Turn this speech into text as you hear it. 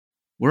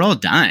we're all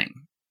dying.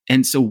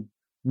 And so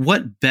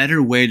what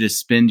better way to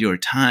spend your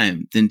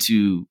time than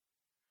to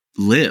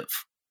live,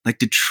 like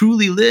to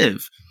truly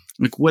live,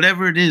 like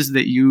whatever it is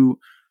that you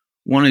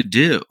want to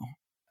do,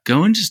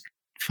 go and just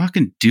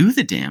fucking do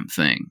the damn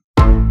thing.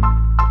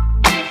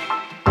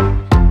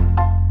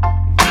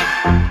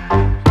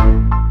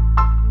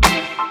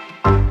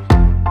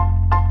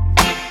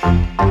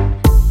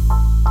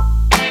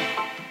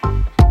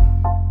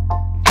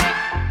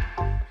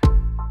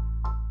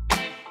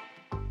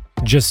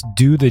 Just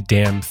do the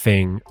damn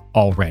thing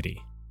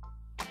already.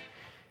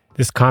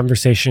 This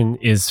conversation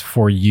is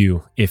for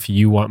you if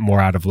you want more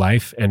out of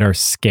life and are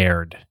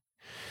scared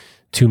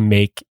to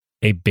make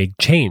a big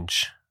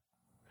change,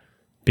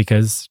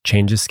 because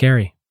change is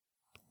scary.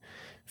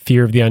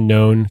 Fear of the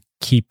unknown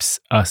keeps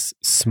us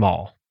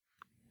small.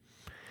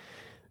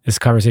 This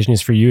conversation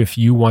is for you if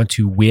you want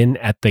to win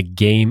at the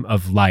game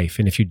of life.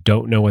 And if you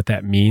don't know what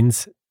that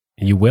means,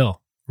 you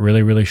will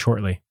really, really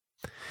shortly,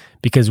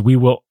 because we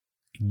will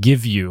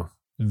give you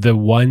the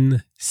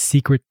one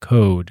secret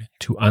code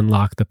to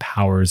unlock the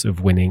powers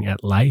of winning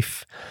at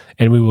life.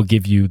 And we will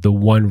give you the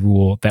one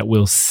rule that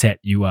will set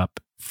you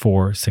up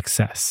for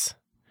success.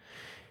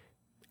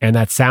 And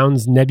that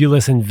sounds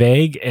nebulous and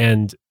vague,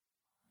 and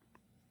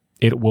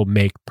it will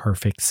make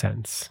perfect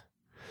sense.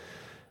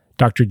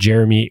 Dr.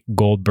 Jeremy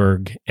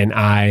Goldberg and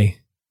I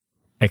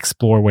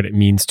explore what it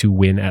means to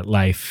win at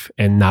life,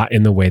 and not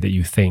in the way that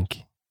you think.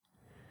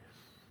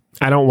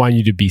 I don't want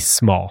you to be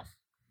small.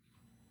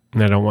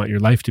 And I don't want your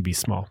life to be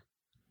small.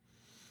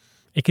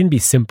 It can be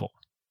simple,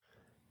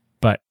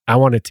 but I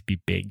want it to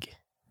be big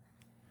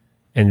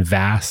and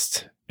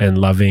vast and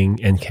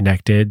loving and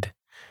connected.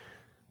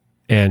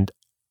 And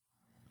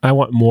I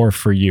want more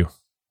for you.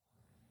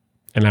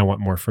 And I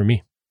want more for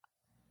me.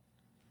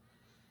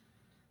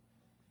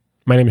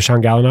 My name is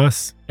Sean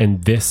Galanos,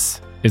 and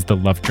this is The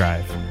Love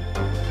Drive.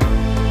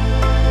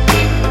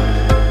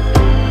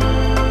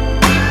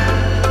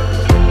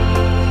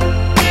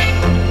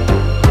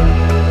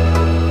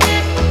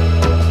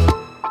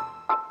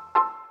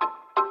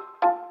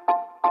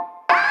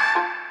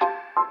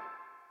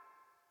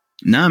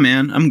 Nah,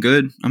 man, I'm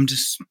good. I'm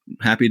just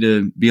happy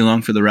to be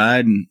along for the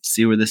ride and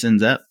see where this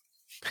ends up.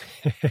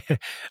 All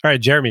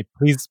right, Jeremy,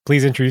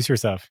 please introduce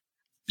yourself.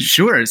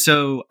 Sure.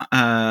 So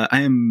I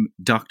am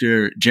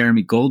Dr.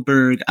 Jeremy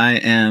Goldberg. I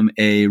am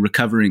a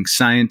recovering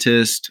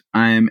scientist.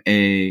 I am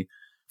a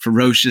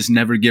ferocious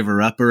never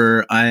giver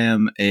upper. I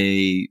am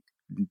a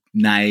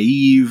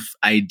naive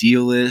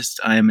idealist.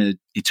 I am an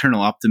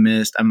eternal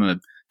optimist. I'm a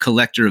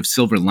collector of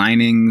silver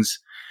linings.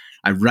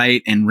 I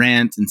write and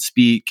rant and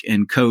speak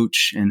and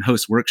coach and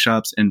host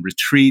workshops and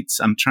retreats.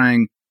 I'm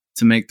trying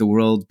to make the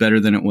world better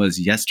than it was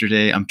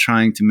yesterday. I'm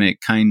trying to make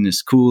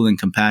kindness cool and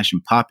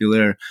compassion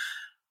popular.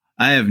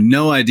 I have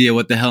no idea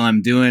what the hell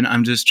I'm doing.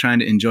 I'm just trying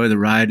to enjoy the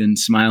ride and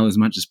smile as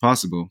much as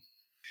possible.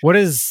 What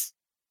does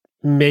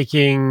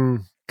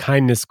making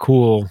kindness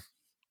cool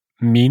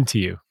mean to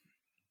you?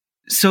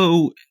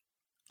 So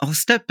I'll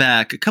step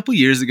back. A couple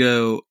years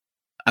ago,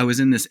 I was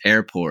in this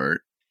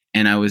airport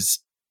and I was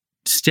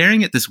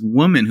staring at this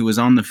woman who was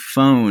on the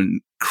phone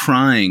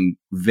crying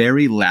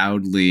very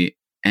loudly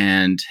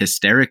and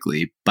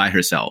hysterically by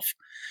herself.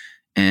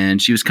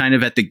 And she was kind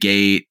of at the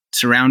gate,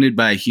 surrounded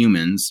by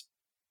humans,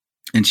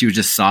 and she was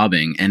just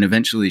sobbing. And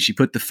eventually she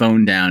put the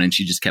phone down and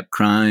she just kept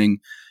crying.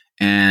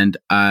 And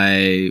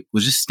I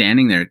was just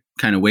standing there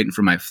kind of waiting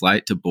for my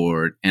flight to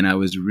board. And I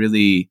was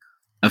really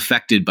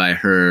affected by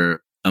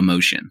her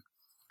emotion.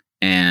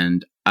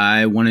 And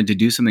I wanted to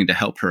do something to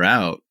help her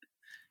out.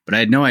 But I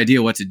had no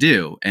idea what to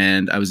do.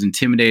 And I was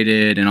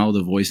intimidated, and all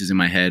the voices in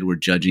my head were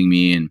judging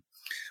me and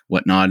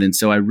whatnot. And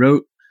so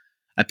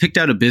I picked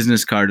out a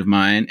business card of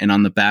mine, and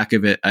on the back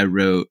of it, I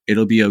wrote,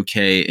 "It'll be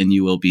okay and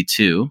you will be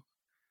too."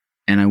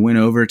 And I went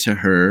over to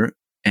her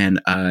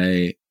and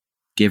I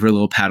gave her a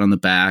little pat on the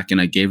back and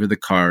I gave her the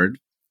card,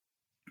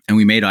 and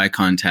we made eye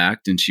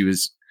contact, and she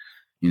was,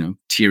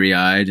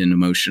 teary-eyed and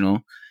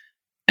emotional.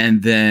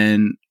 And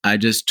then I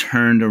just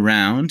turned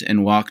around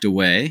and walked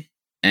away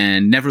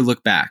and never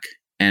looked back.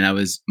 And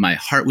my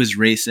heart was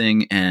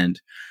racing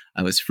and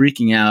I was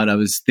freaking out. I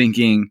was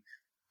thinking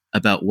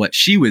about what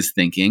she was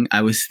thinking.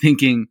 I was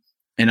thinking,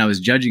 and I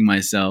was judging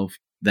myself,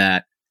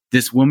 that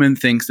this woman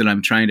thinks that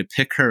I'm trying to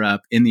pick her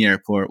up in the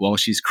airport while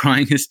she's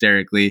crying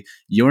hysterically.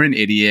 You're an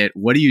idiot.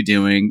 What are you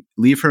doing?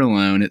 Leave her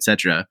alone,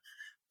 etc.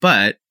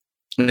 But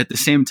at the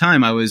same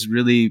time, I was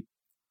really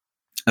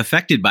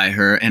affected by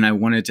her and I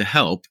wanted to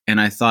help.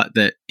 And I thought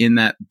that in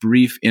that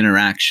brief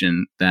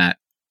interaction that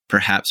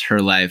perhaps her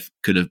life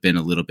could have been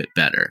a little bit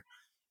better,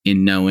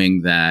 in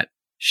knowing that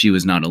she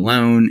was not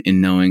alone,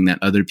 in knowing that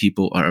other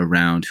people are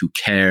around who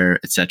care,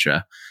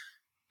 etc.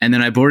 And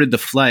then I boarded the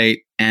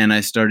flight and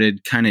I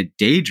started kind of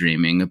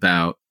daydreaming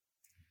about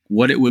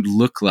what it would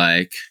look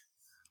like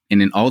in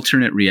an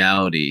alternate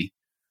reality,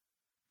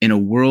 in a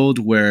world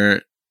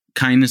where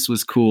kindness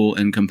was cool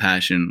and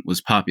compassion was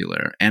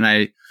popular. And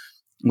I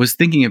was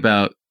thinking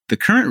about the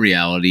current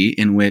reality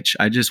in which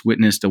I just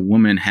witnessed a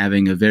woman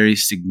having a very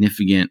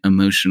significant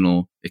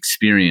emotional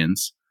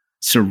experience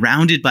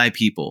surrounded by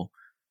people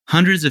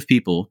hundreds of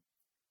people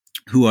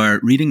who are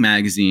reading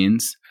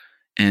magazines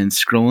and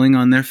scrolling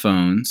on their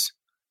phones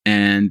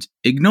and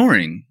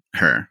ignoring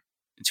her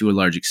to a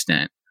large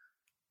extent.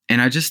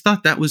 And I just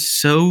thought that was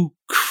so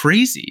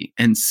crazy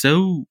and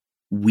so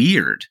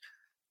weird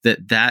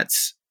that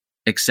that's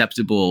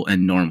acceptable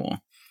and normal.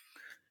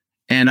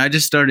 And I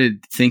just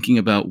started thinking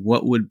about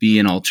what would be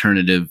an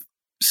alternative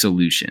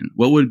solution.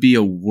 What would be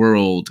a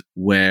world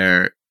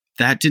where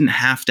that didn't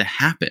have to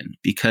happen?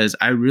 Because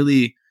I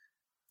really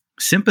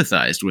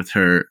sympathized with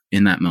her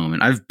in that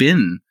moment. I've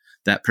been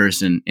that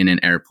person in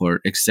an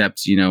airport,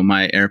 except,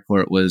 my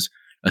airport was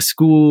a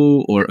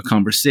school or a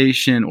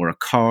conversation or a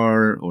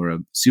car or a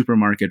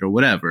supermarket or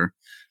whatever.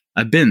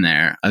 I've been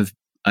there.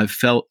 I've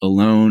felt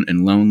alone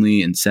and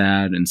lonely and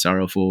sad and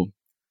sorrowful.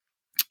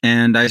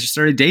 And I just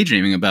started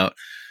daydreaming about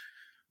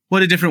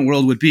what a different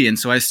world would be. And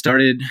so I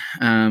started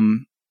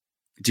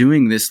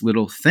doing this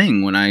little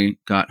thing when I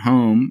got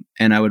home,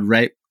 and I would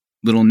write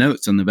little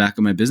notes on the back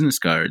of my business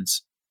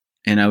cards,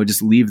 and I would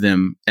just leave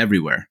them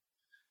everywhere.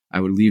 I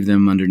would leave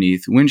them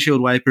underneath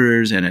windshield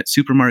wipers and at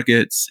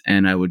supermarkets,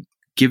 and I would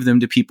give them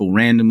to people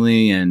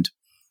randomly. And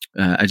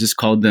I just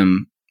called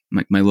them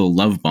like my little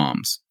love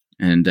bombs.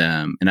 And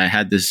I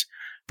had this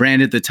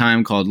brand at the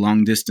time called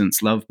Long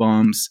Distance Love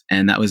Bombs.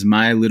 And that was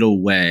my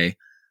little way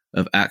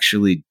of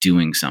actually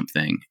doing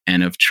something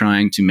and of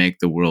trying to make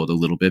the world a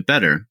little bit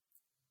better.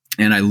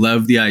 And I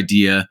love the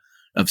idea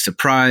of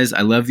surprise.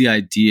 I love the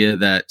idea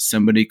that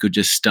somebody could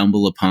just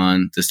stumble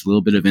upon this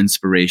little bit of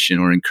inspiration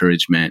or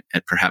encouragement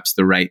at perhaps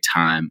the right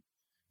time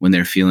when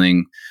they're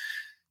feeling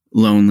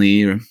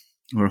lonely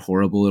or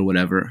horrible or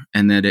whatever,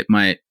 and that it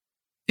might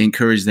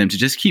encourage them to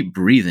just keep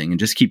breathing and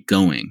just keep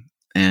going.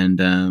 And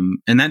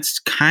that's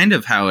kind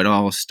of how it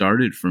all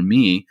started for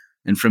me.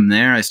 And from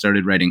there, I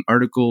started writing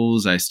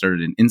articles. I started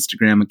an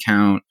Instagram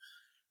account.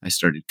 I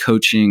started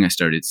coaching. I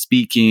started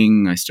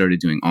speaking. I started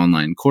doing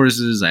online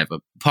courses. I have a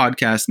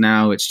podcast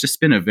now. It's just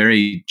been a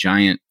very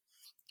giant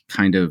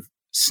kind of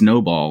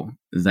snowball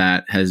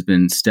that has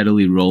been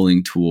steadily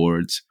rolling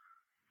towards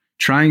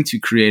trying to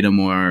create a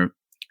more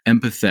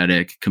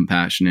empathetic,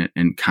 compassionate,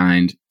 and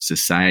kind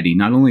society,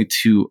 not only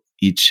to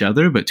each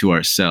other, but to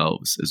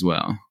ourselves as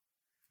well.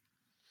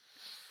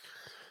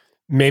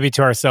 Maybe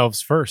to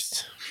ourselves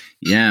first.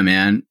 Yeah,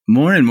 man.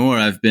 More and more,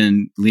 I've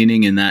been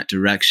leaning in that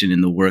direction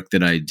in the work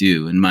that I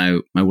do. And my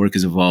work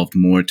has evolved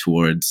more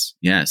towards,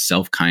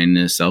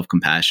 self-kindness,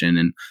 self-compassion.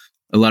 And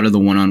a lot of the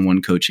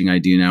one-on-one coaching I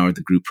do now, or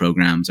the group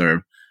programs,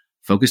 are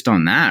focused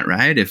on that,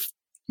 right? If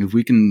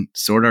we can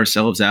sort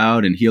ourselves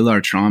out and heal our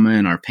trauma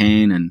and our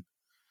pain and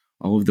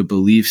all of the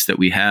beliefs that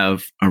we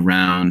have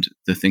around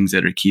the things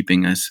that are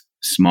keeping us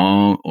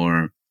small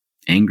or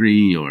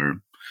angry or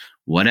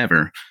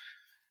whatever,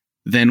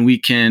 then we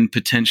can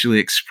potentially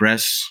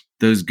express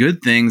those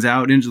good things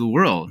out into the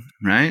world,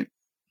 right?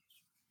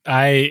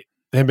 I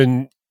have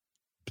been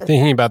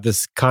thinking about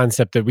this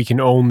concept that we can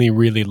only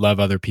really love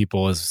other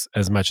people as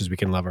much as we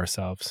can love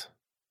ourselves.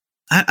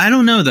 I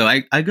don't know, though.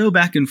 I go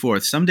back and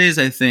forth. Some days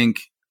I think,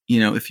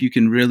 if you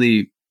can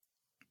really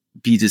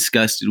be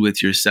disgusted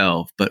with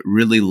yourself, but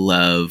really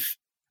love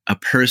a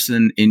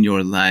person in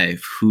your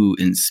life who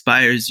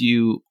inspires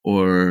you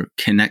or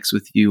connects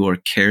with you or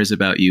cares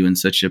about you in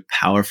such a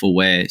powerful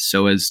way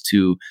so as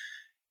to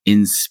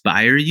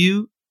inspire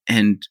you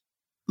and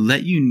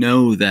let you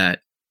know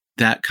that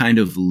that kind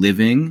of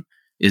living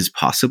is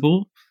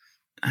possible.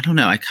 I don't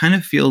know. I kind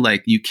of feel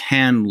like you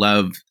can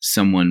love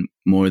someone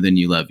more than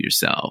you love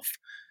yourself.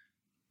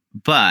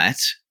 But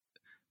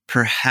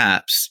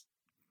perhaps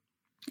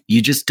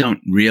you just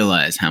don't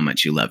realize how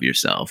much you love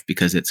yourself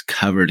because it's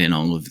covered in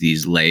all of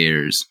these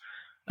layers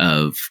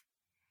of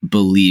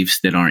beliefs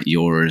that aren't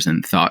yours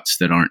and thoughts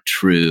that aren't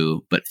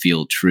true but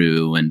feel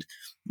true, and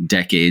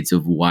decades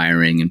of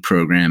wiring and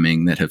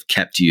programming that have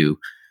kept you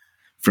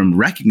from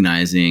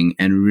recognizing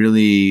and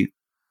really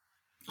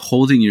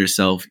holding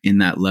yourself in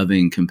that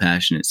loving,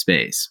 compassionate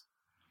space.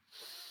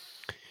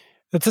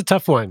 That's a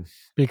tough one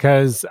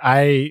because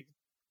I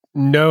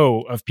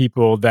know of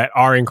people that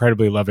are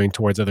incredibly loving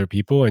towards other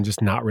people and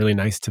just not really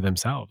nice to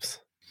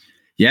themselves.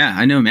 Yeah,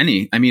 I know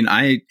many. I mean,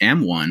 I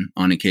am one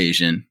on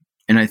occasion.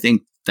 And I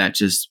think that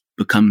just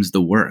becomes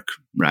the work,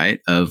 right?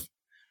 Of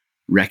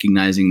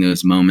recognizing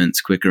those moments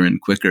quicker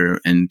and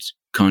quicker and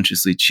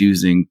consciously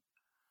choosing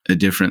a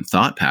different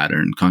thought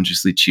pattern,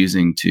 consciously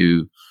choosing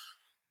to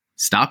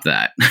stop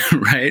that,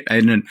 right?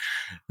 And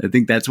I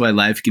think that's why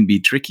life can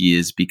be tricky,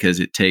 is because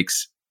it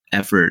takes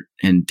effort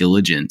and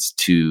diligence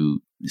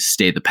to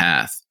stay the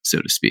path, so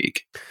to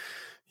speak.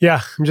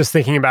 Yeah, I'm just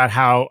thinking about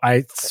how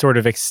I sort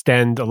of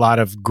extend a lot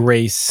of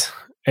grace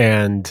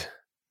and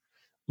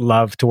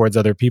love towards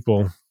other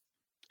people,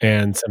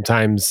 and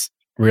sometimes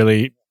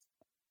really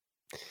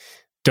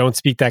don't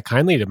speak that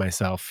kindly to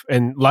myself.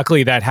 And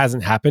luckily that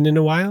hasn't happened in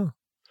a while,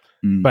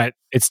 but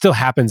it still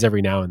happens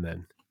every now and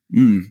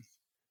then.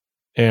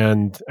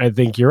 And I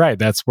think you're right.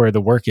 That's where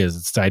the work is.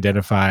 It's to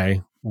identify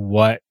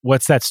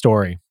what's that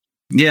story.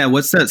 Yeah,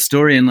 what's that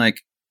story? And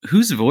like,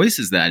 whose voice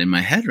is that in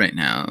my head right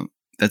now?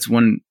 That's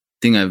one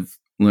thing I've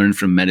learned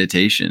from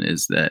meditation,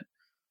 is that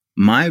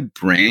my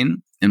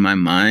brain and my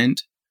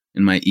mind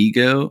and my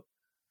ego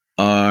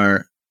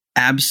are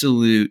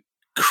absolute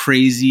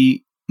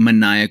crazy,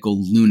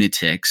 maniacal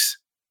lunatics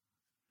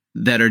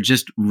that are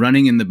just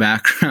running in the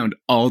background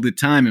all the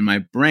time in my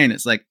brain.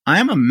 It's like, I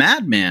am a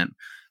madman.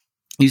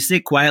 You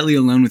sit quietly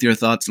alone with your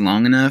thoughts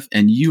long enough,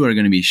 and you are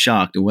going to be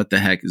shocked at what the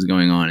heck is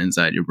going on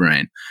inside your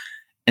brain.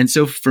 And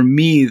so for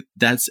me,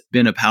 that's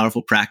been a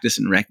powerful practice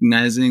in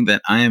recognizing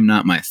that I am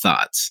not my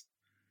thoughts.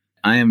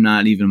 I am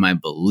not even my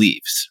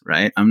beliefs,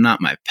 right? I'm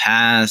not my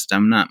past.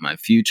 I'm not my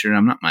future.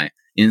 I'm not my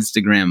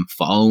Instagram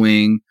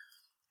following.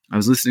 I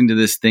was listening to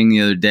this thing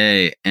the other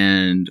day,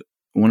 and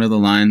one of the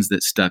lines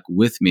that stuck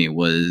with me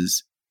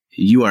was,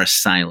 "You are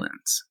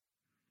silence.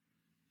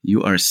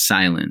 You are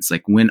silence."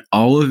 Like when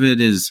all of it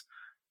is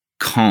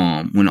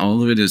calm, when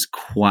all of it is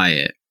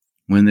quiet,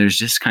 when there's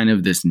just kind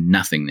of this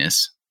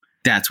nothingness,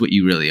 that's what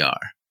you really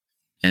are.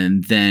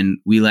 And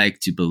then we like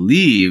to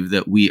believe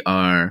that we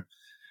are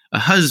a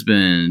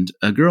husband,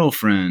 a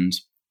girlfriend,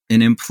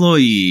 an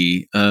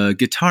employee, a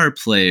guitar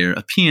player,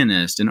 a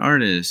pianist, an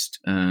artist,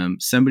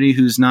 somebody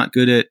who's not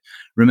good at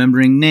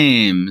remembering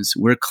names,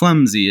 we're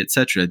clumsy,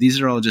 etc.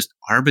 These are all just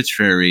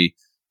arbitrary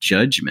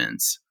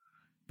judgments,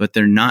 but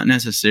they're not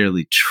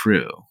necessarily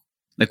true.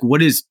 Like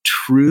what is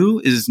true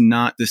is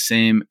not the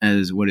same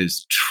as what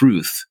is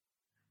truth,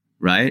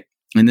 right?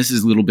 And this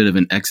is a little bit of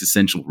an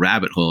existential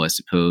rabbit hole, I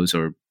suppose,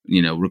 or,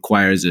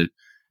 requires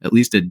at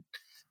least a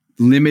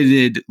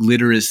limited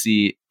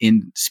literacy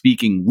in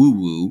speaking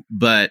woo-woo.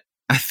 But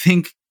I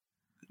think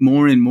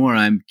more and more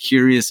I'm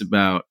curious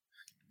about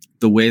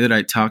the way that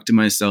I talk to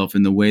myself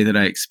and the way that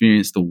I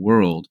experience the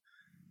world.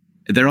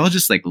 They're all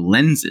just like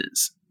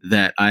lenses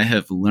that I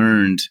have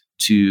learned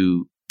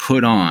to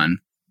put on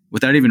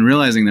without even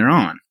realizing they're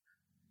on.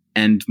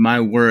 And my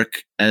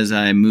work as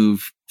I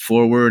move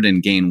forward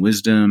and gain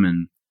wisdom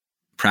and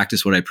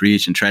practice what I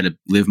preach and try to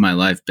live my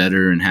life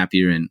better and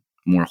happier and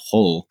more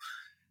whole,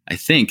 I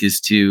think, is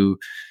to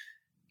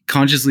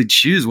consciously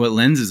choose what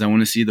lenses I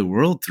want to see the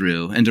world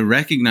through, and to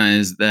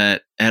recognize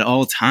that at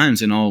all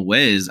times, in all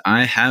ways,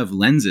 I have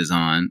lenses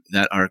on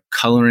that are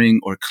coloring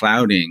or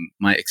clouding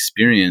my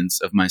experience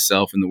of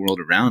myself and the world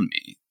around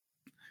me.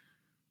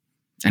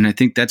 And I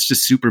think that's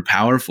just super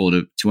powerful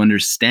to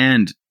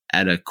understand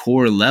at a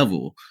core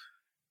level,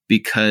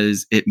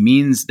 because it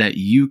means that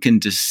you can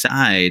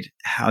decide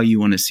how you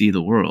want to see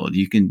the world.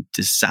 You can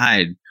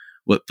decide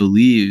what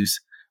beliefs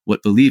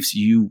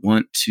you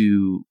want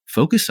to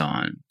focus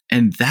on.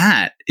 And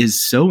that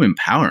is so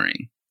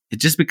empowering. It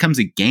just becomes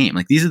a game.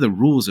 Like these are the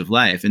rules of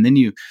life. And then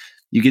you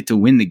get to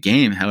win the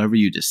game however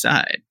you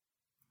decide.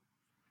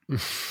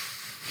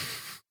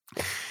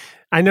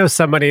 I know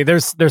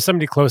there's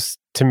somebody close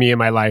to me in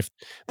my life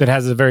that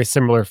has a very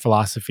similar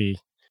philosophy,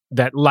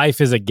 that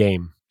life is a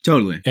game.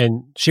 Totally.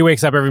 And she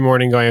wakes up every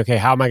morning going, okay,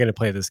 how am I going to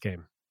play this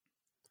game?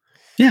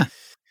 Yeah.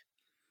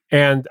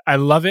 And I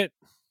love it.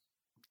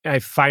 I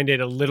find it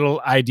a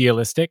little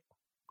idealistic.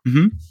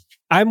 Mm-hmm.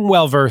 I'm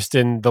well-versed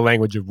in the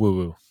language of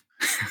woo-woo.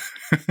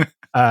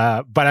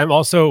 But I'm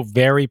also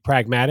very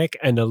pragmatic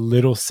and a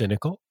little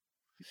cynical.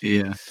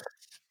 Yeah.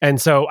 And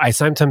so I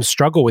sometimes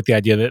struggle with the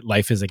idea that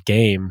life is a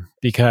game,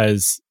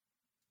 because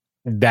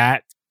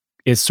that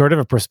is sort of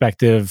a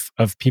perspective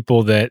of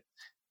people that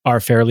are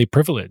fairly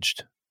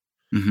privileged.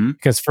 Mm-hmm.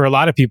 Because for a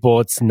lot of people,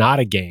 it's not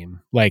a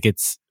game. Like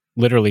it's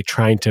literally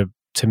trying to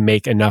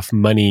make enough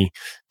money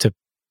to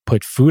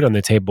put food on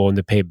the table and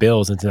to pay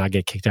bills and to not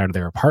get kicked out of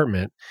their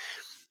apartment.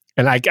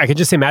 And I can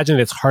just imagine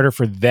it's harder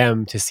for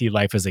them to see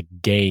life as a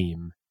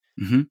game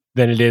mm-hmm.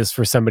 than it is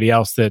for somebody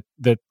else that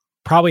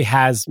probably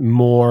has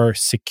more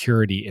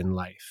security in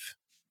life.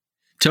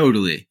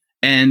 Totally.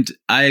 And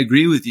I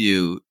agree with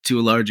you to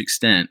a large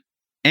extent.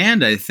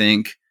 And I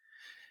think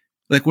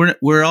like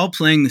we're all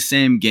playing the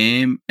same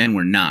game, and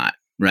we're not,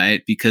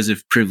 right? Because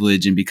of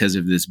privilege and because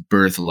of this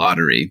birth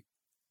lottery,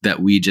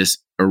 that we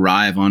just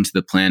arrive onto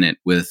the planet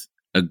with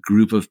a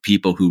group of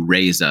people who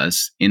raise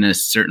us in a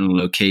certain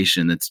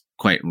location that's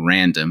quite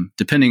random,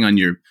 depending on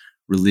your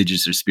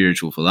religious or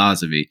spiritual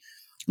philosophy.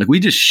 Like we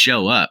just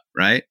show up,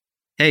 right?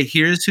 Hey,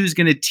 here's who's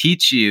going to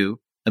teach you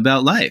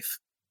about life.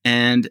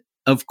 And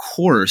of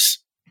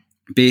course,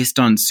 based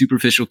on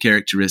superficial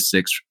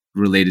characteristics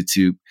related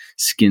to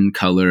skin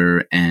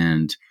color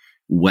and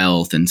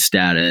wealth and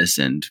status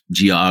and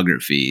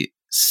geography,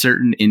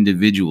 certain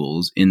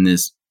individuals in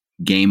this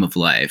game of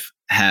life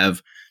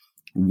have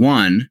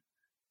won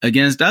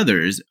against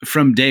others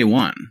from day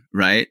one,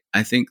 right?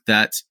 I think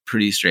that's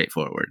pretty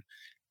straightforward.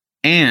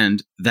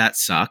 And that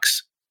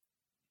sucks.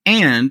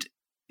 And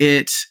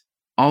it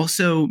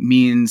also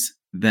means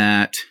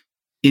that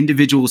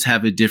individuals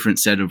have a different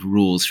set of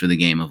rules for the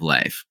game of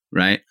life,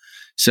 right?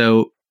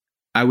 So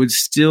I would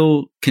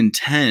still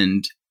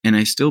contend, and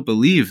I still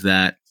believe,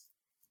 that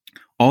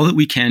all that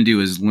we can do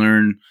is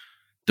learn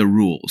the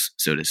rules,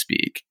 so to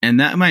speak. And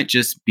that might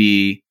just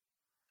be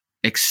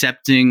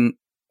accepting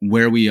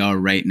where we are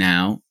right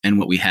now and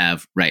what we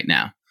have right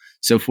now.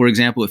 So for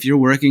example, if you're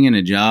working in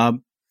a job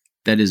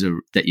that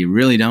you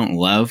really don't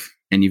love,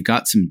 and you've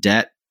got some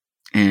debt,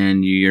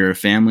 and your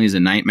family is a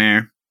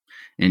nightmare,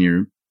 and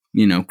your,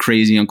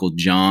 crazy Uncle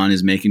John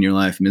is making your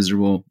life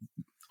miserable,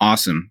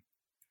 awesome.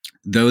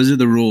 Those are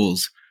the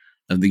rules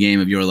of the game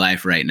of your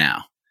life right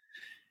now.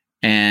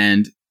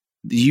 And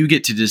you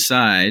get to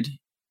decide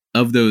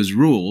of those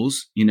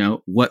rules,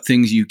 what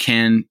things you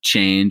can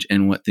change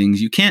and what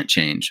things you can't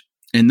change.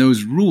 And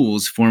those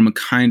rules form a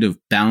kind of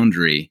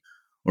boundary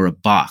or a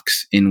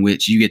box in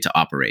which you get to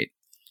operate.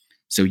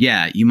 So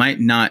yeah, you might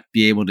not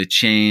be able to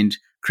change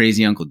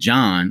crazy Uncle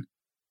John,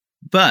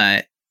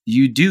 but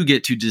you do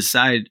get to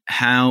decide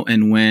how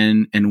and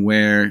when and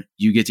where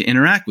you get to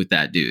interact with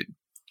that dude.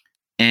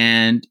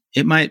 And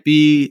it might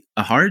be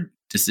a hard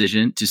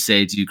decision to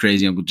say to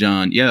crazy Uncle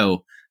John,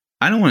 yo,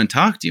 I don't want to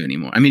talk to you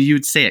anymore. I mean, you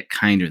would say it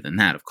kinder than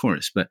that, of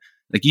course, but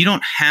like, you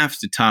don't have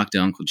to talk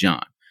to Uncle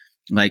John.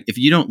 Like, if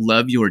you don't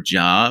love your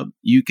job,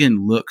 you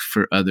can look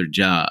for other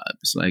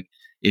jobs. Like,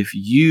 if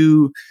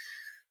you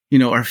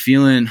are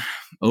feeling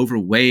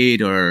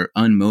overweight or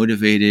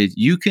unmotivated,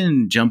 you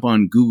can jump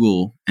on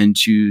Google and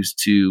choose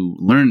to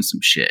learn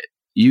some shit.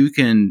 You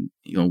can,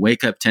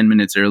 wake up 10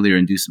 minutes earlier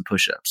and do some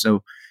push-ups.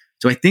 So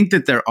I think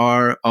that there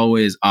are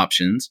always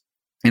options.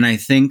 And I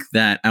think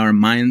that our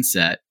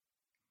mindset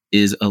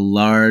is a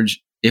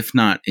large, if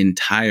not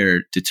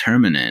entire,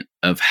 determinant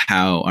of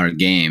how our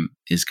game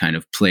is kind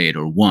of played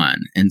or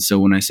won. And so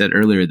when I said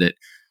earlier that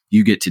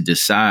you get to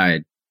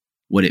decide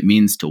what it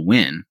means to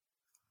win,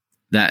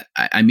 that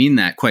I mean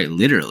that quite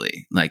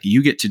literally. Like,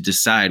 you get to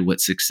decide what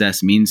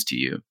success means to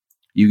you.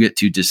 You get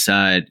to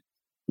decide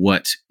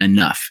what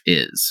enough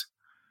is.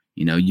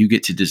 You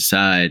get to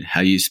decide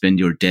how you spend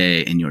your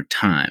day and your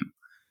time.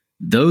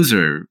 Those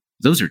are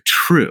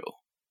true,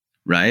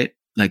 right?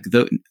 Like,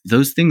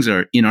 those things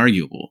are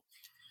inarguable.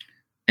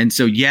 And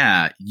so,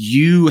 yeah,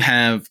 you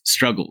have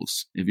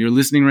struggles. If you're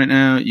listening right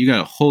now, you got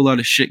a whole lot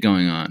of shit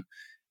going on.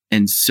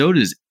 And so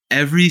does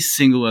every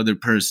single other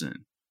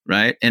person,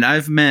 right? And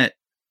I've met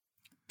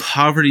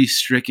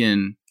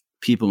poverty-stricken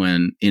people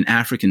in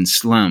African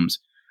slums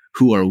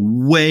who are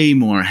way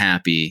more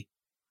happy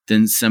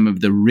than some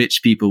of the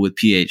rich people with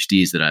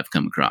PhDs that I've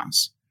come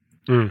across,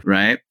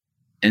 right?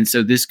 And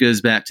so this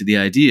goes back to the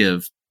idea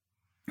of,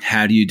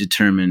 how do you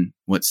determine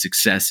what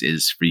success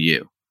is for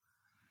you?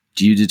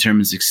 Do you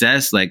determine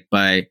success like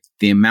by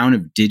the amount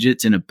of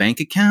digits in a bank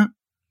account?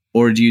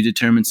 Or do you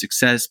determine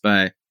success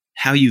by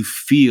how you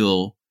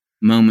feel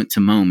moment to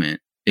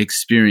moment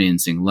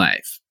experiencing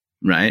life,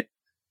 right?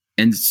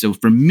 And so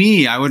for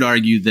me, I would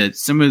argue that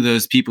some of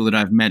those people that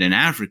I've met in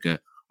Africa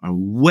are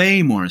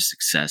way more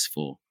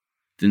successful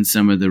than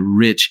some of the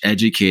rich,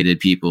 educated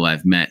people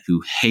I've met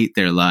who hate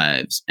their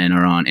lives and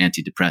are on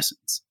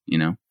antidepressants,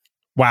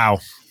 Wow.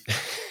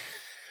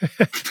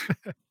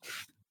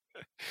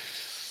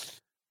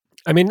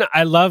 I mean,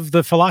 I love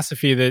the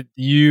philosophy that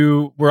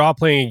we're all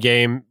playing a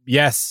game.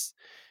 Yes.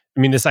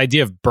 I mean, this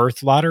idea of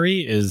birth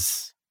lottery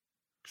is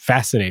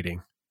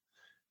fascinating.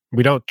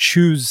 We don't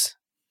choose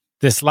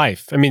this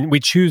life. I mean, we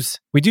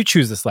do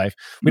choose this life.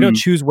 We don't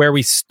choose where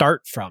we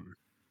start from.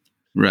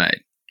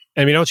 Right.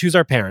 And we don't choose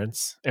our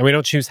parents, and we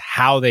don't choose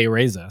how they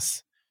raise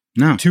us.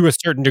 No. To a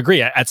certain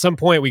degree. At some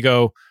point we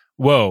go,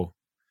 whoa,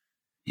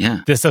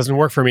 yeah, this doesn't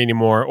work for me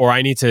anymore, or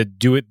I need to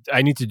do it.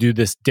 I need to do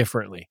this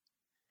differently.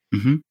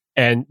 Mm-hmm.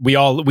 And we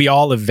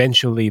all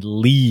eventually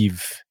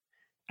leave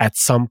at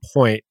some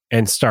point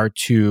and start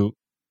to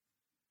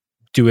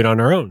do it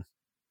on our own.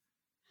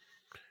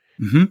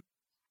 Mm-hmm.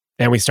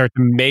 And we start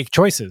to make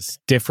choices,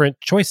 different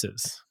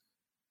choices.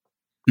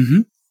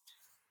 Mm-hmm.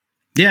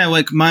 Yeah,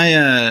 like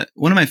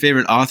one of my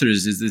favorite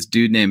authors is this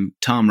dude named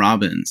Tom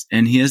Robbins,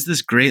 and he has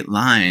this great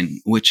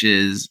line, which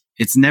is,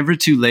 "It's never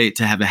too late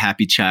to have a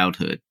happy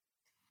childhood."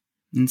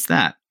 And it's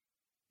that.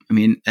 I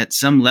mean, at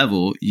some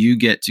level, you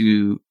get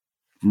to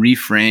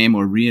reframe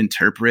or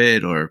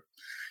reinterpret or,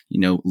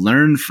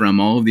 learn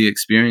from all of the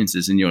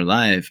experiences in your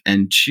life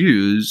and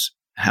choose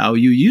how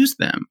you use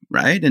them,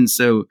 right? And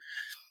so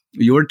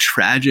your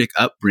tragic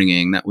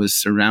upbringing that was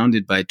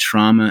surrounded by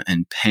trauma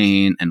and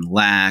pain and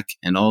lack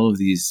and all of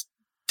these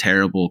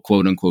terrible,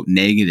 quote unquote,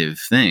 negative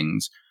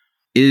things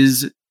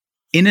is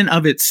in and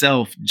of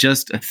itself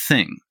just a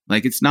thing.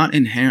 Like, it's not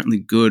inherently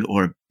good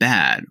or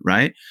bad,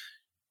 right?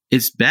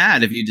 It's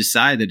bad if you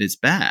decide that it's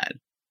bad,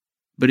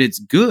 but it's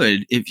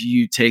good if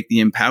you take the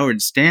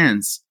empowered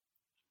stance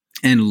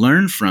and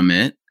learn from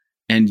it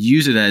and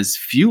use it as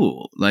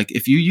fuel. Like,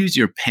 if you use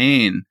your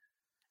pain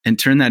and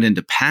turn that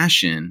into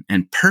passion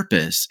and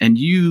purpose, and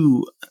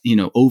you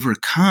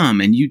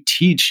overcome and you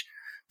teach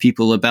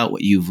people about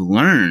what you've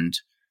learned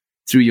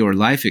through your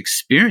life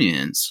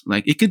experience,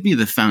 like, it could be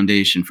the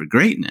foundation for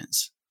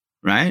greatness,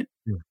 right?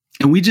 Yeah.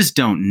 And we just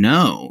don't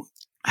know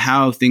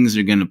how things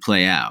are going to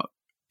play out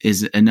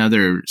is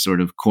another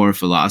sort of core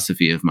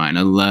philosophy of mine.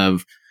 I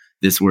love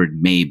this word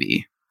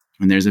maybe.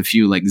 And there's a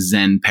few like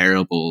Zen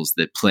parables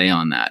that play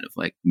on that of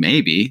like,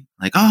 maybe,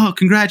 like, oh,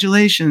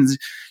 congratulations,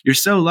 you're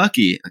so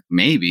lucky. Like,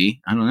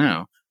 maybe, I don't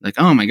know. Like,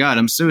 oh my God,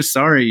 I'm so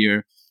sorry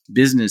your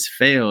business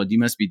failed. You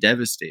must be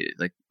devastated.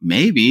 Like,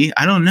 maybe,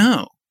 I don't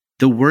know.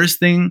 The worst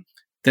thing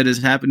that has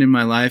happened in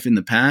my life in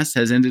the past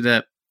has ended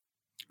up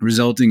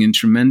resulting in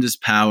tremendous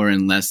power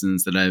and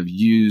lessons that I've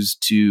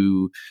used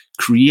to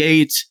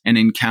create and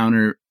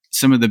encounter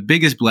some of the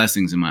biggest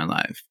blessings in my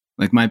life.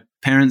 Like my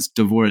parents'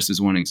 divorce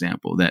is one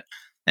example that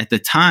at the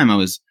time I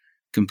was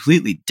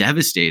completely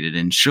devastated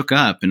and shook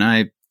up, and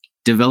I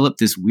developed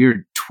this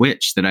weird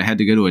twitch that I had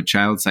to go to a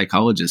child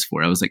psychologist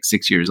for. I was like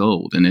 6 years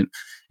old, and it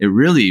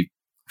really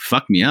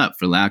fucked me up,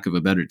 for lack of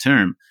a better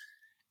term.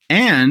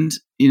 And,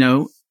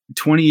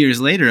 20 years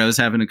later, I was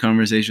having a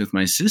conversation with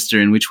my sister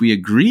in which we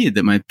agreed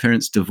that my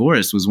parents'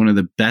 divorce was one of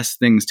the best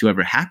things to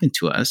ever happen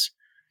to us,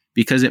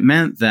 because it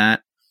meant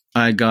that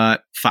I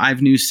got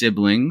 5 new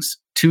siblings,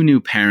 2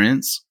 new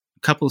parents,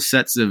 a couple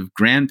sets of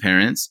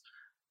grandparents,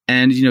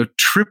 and,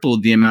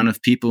 tripled the amount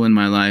of people in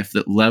my life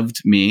that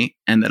loved me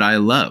and that I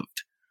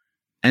loved.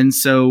 And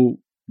so,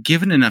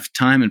 given enough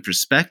time and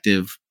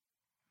perspective,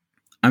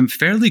 I'm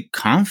fairly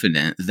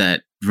confident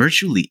that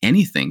virtually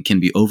anything can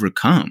be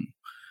overcome.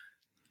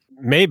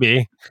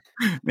 Maybe.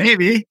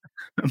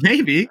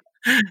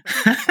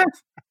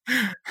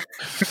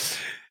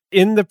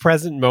 In the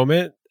present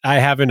moment, I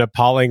have an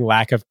appalling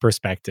lack of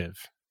perspective.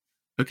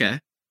 Okay.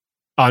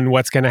 On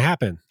what's going to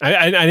happen.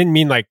 I didn't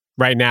mean like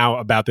right now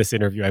about this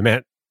interview. I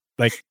meant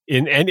like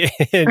in any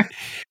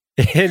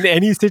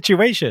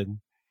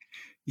situation.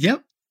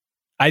 Yep.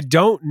 I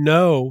don't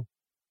know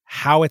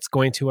how it's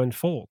going to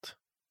unfold.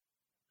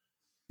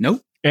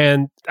 Nope.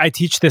 And I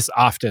teach this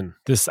often,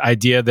 this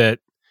idea that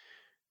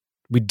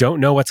we don't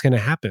know what's going to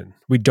happen.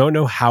 We don't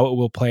know how it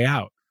will play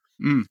out.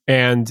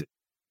 And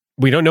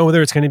we don't know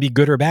whether it's going to be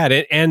good or bad.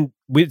 And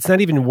it's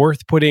not even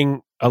worth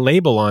putting a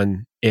label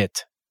on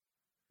it.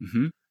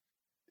 Mm-hmm.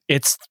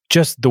 It's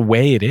just the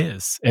way it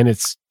is. And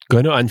it's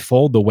going to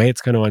unfold the way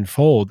it's going to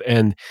unfold.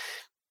 And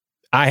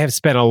I have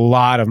spent a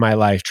lot of my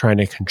life trying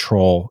to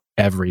control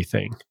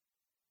everything,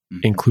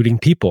 including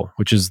people,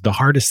 which is the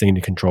hardest thing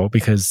to control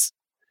because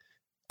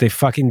they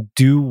fucking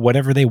do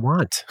whatever they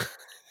want.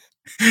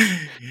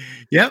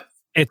 Yep.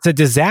 It's a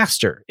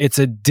disaster. It's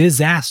a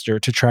disaster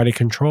to try to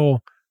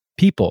control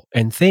people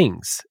and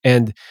things.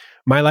 And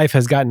my life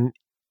has gotten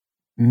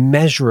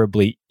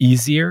measurably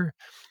easier,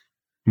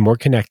 more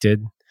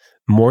connected,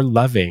 more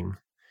loving,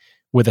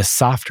 with a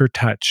softer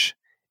touch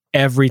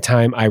every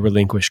time I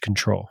relinquish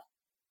control.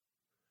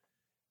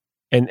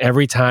 And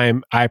every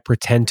time I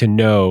pretend to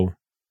know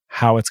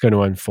how it's going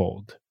to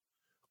unfold,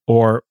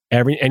 or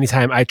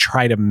anytime I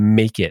try to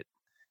make it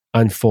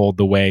unfold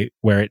the way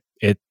where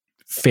it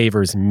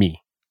favors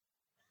me.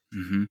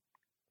 Mm-hmm.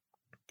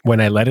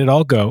 When I let it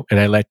all go and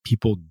I let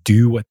people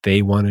do what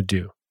they want to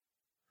do,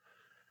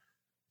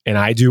 and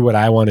I do what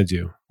I want to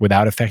do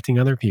without affecting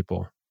other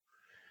people,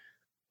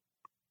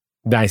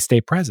 I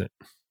stay present.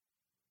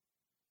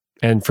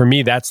 And for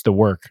me, that's the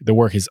work. The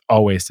work is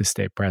always to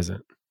stay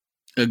present.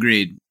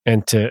 Agreed.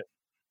 And to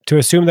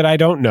assume that I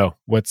don't know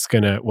what's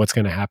gonna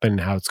happen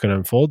and how it's gonna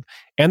unfold,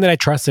 and that I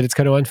trust that it's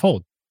gonna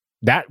unfold.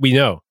 That we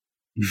know.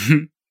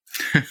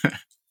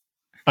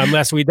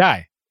 Unless we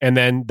die. And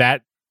then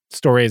that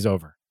story is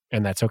over.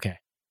 And that's okay.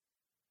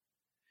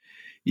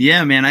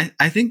 Yeah, man.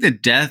 I think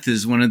that death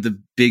is one of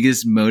the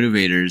biggest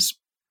motivators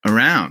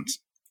around,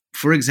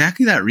 for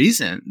exactly that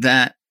reason,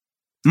 that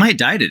I might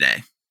die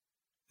today.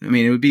 I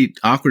mean, it would be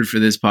awkward for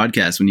this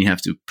podcast when you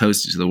have to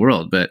post it to the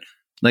world, but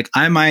like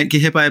I might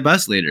get hit by a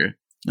bus later.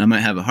 I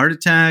might have a heart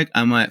attack.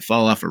 I might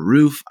fall off a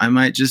roof. I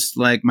might just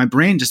my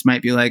brain just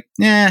might be like,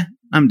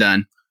 I'm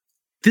done.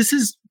 This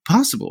is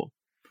possible.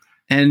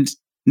 And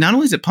not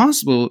only is it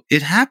possible,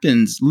 it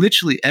happens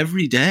literally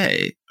every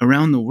day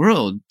around the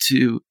world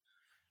to,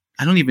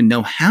 I don't even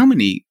know how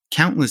many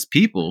countless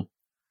people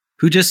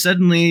who just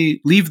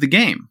suddenly leave the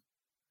game,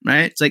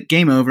 right? It's like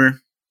game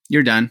over.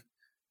 You're done.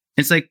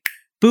 It's like,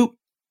 boop,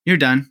 you're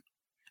done.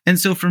 And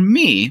so for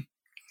me,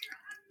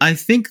 I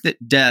think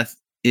that death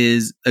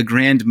is a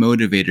grand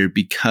motivator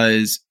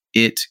because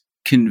it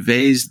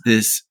conveys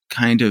this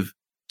kind of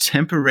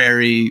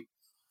temporary,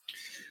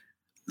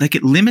 like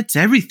it limits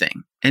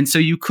everything. And so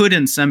you could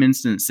in some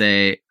instance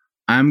say,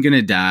 I'm going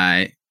to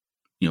die.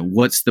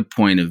 What's the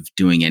point of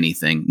doing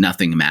anything?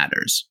 Nothing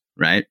matters,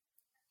 right?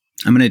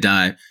 I'm going to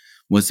die.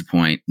 What's the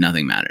point?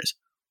 Nothing matters.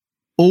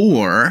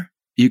 Or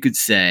you could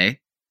say,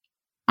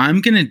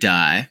 I'm going to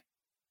die.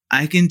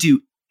 I can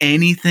do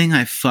anything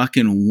I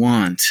fucking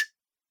want.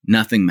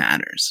 Nothing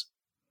matters,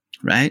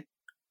 right?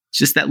 It's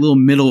just that little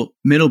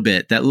middle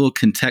bit, that little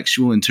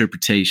contextual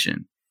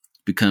interpretation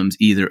becomes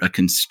either a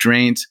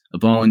constraint, a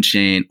ball and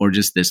chain, or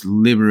just this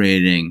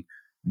liberating,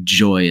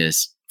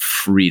 joyous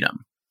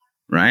freedom,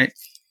 right?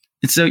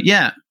 And so,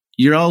 yeah,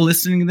 you're all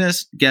listening to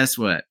this. Guess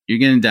what? You're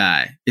going to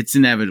die. It's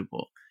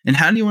inevitable. And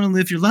how do you want to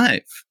live your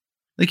life?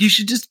 Like, you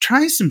should just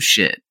try some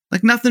shit.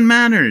 Like, nothing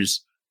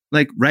matters.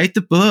 Like, write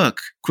the book,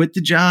 quit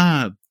the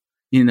job,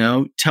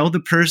 tell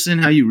the person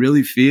how you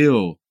really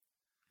feel,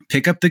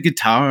 pick up the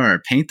guitar,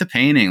 paint the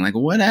painting, like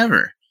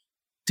whatever.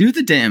 Do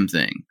the damn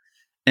thing.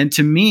 And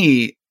to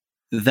me,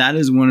 that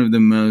is one of the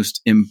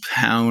most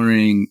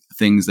empowering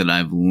things that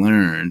I've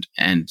learned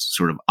and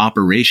sort of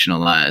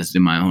operationalized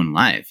in my own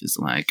life is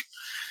like,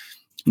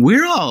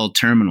 we're all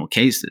terminal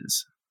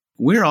cases.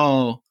 We're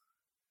all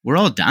we're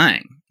all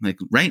dying, like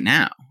right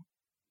now.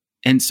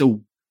 And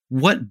so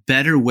what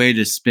better way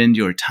to spend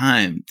your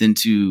time than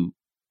to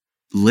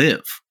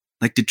live,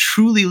 like to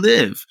truly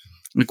live,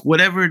 like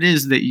whatever it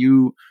is that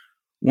you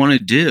want to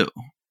do,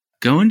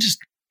 go and just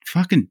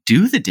fucking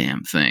do the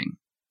damn thing.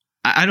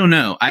 I don't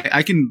know.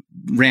 I can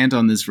rant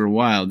on this for a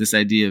while, this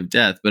idea of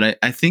death, but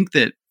I think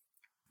that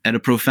at a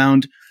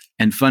profound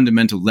and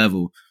fundamental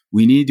level,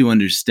 we need to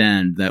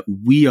understand that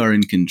we are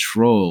in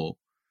control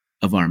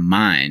of our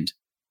mind.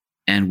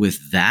 And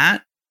with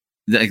that,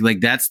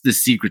 like that's the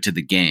secret to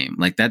the game.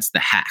 Like that's the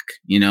hack,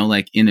 you know,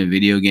 like in a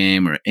video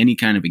game or any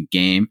kind of a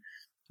game,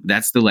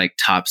 that's the like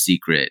top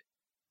secret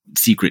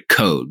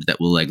code that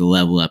will like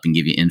level up and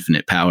give you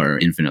infinite power or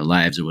infinite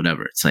lives or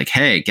whatever. It's like,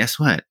 hey, guess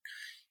what?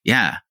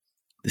 Yeah,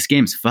 this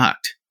game's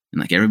fucked. And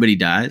like everybody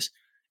dies.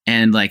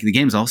 And like the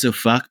game's also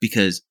fucked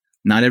because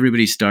not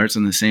everybody starts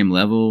on the same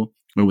level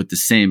or with the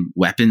same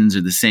weapons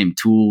or the same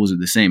tools or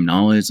the same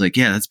knowledge. Like,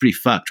 yeah, that's pretty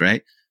fucked,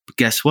 right? But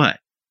guess what?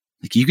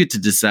 Like you get to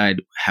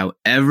decide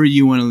however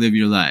you want to live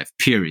your life,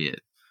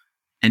 period.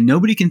 And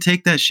nobody can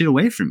take that shit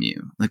away from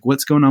you. Like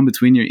what's going on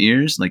between your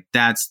ears, like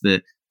that's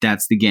the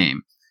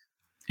game.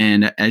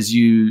 And as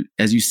you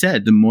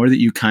said, the more that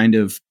you kind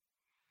of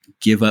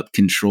give up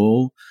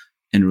control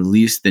and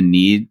release the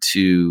need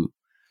to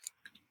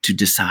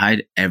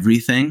decide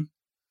everything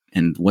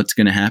and what's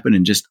going to happen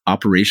and just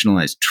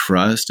operationalize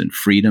trust and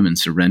freedom and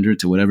surrender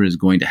to whatever is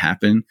going to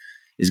happen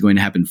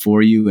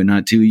for you and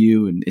not to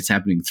you, and it's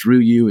happening through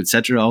you,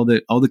 etc. All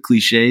the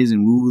cliches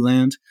in woo-woo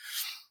land.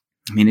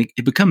 I mean,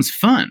 it becomes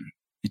fun.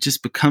 It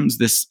just becomes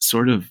this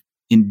sort of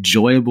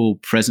enjoyable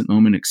present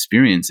moment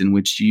experience in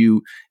which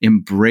you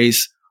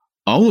embrace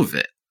all of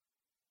it.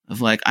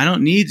 Of like, I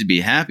don't need to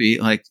be happy.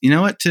 Like, you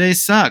know what? Today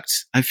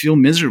sucked. I feel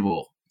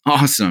miserable.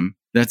 Awesome.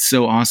 That's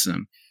so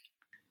awesome.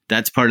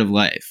 That's part of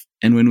life.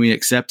 And when we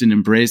accept and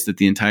embrace that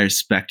the entire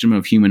spectrum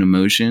of human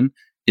emotion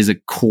is a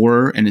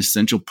core and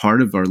essential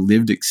part of our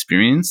lived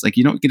experience, like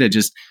you don't get to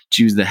just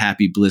choose the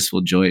happy,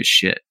 blissful, joyous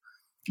shit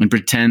and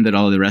pretend that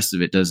all the rest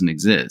of it doesn't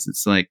exist.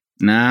 It's like,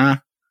 nah,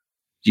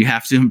 you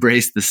have to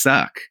embrace the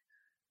suck.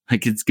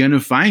 Like it's going to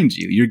find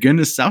you. You're going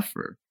to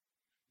suffer.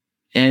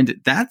 And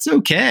that's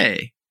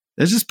okay.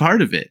 That's just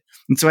part of it.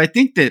 And so I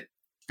think that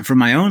for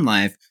my own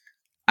life,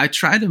 I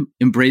try to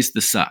embrace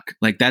the suck.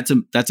 Like that's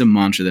a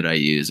mantra that I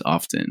use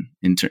often,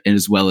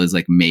 as well as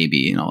like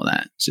maybe and all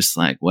that. It's just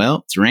like,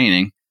 well, it's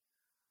raining.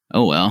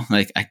 Oh well.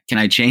 Like, can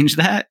I change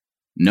that?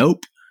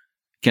 Nope.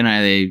 Can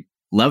I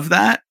love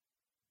that?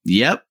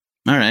 Yep.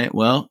 All right.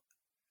 Well,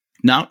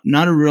 not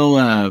a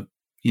real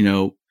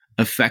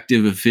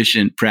effective,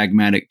 efficient,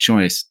 pragmatic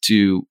choice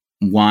to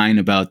whine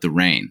about the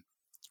rain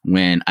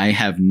when I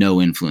have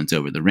no influence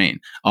over the rain.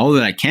 All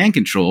that I can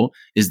control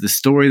is the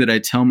story that I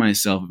tell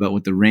myself about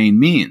what the rain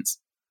means.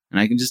 And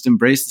I can just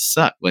embrace the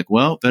suck. Like,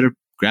 well, better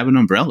grab an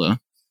umbrella.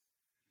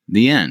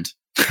 The end.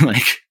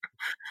 Like,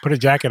 put a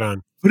jacket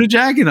on. Put a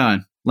jacket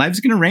on. Life's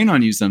going to rain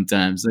on you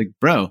sometimes. Like,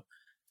 bro,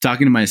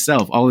 talking to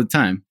myself all the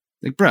time.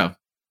 Like, bro,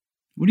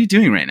 what are you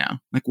doing right now?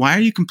 Like, why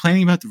are you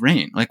complaining about the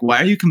rain? Like, why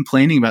are you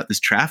complaining about this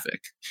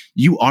traffic?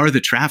 You are the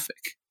traffic.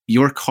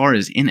 Your car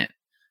is in it.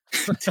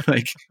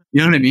 Like,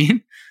 you know what I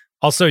mean?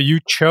 Also, you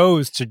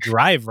chose to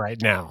drive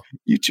right now.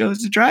 You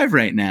chose to drive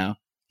right now.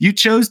 You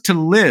chose to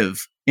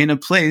live in a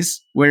place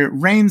where it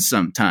rains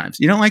sometimes.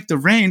 You don't like the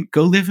rain?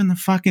 Go live in the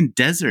fucking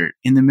desert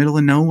in the middle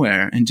of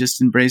nowhere and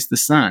just embrace the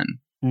sun.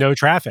 No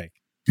traffic.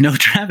 No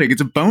traffic.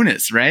 It's a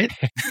bonus, right?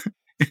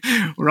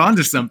 We're on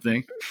to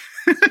something.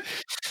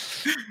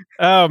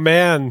 Oh,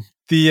 man.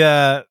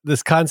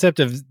 This concept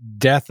of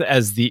death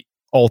as the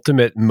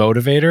ultimate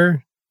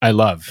motivator, I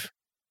love.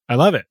 I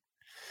love it.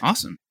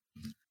 Awesome.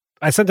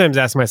 I sometimes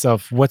ask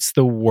myself, what's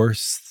the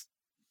worst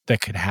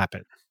that could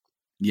happen?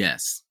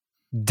 Yes.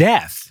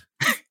 Death.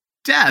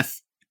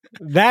 Death.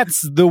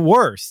 That's the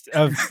worst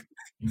of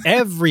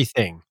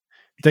everything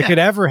that could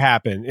ever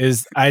happen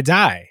is I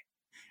die.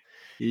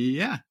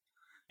 Yeah.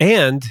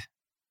 And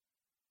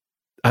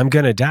I'm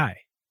going to die.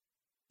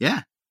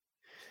 Yeah.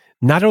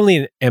 Not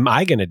only am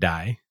I going to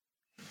die,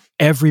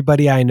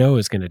 everybody I know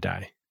is going to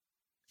die.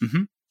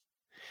 Mm-hmm.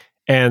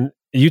 And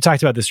you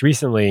talked about this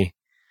recently.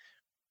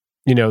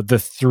 You know, the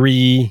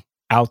 3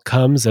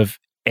 outcomes of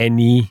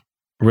any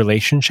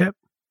relationship.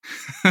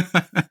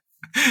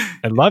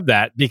 I love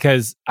that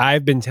because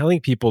I've been telling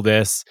people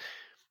this,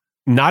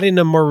 not in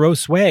a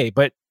morose way,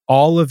 but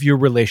all of your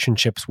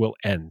relationships will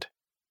end.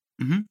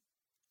 Mm-hmm.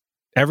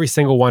 Every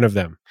single one of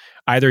them.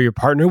 Either your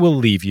partner will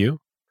leave you,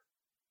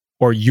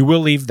 or you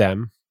will leave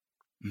them,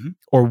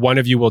 or one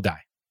of you will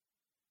die.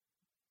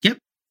 Yep.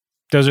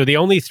 Those are the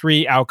only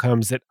 3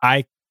 outcomes that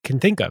I can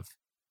think of.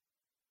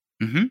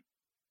 Mm-hmm.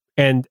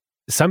 And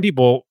some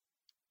people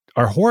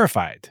are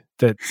horrified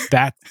that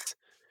that's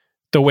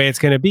the way it's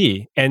going to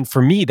be. And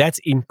for me, that's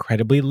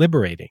incredibly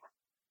liberating.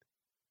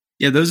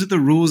 Yeah, those are the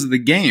rules of the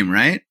game,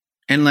 right?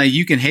 And like,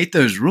 you can hate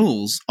those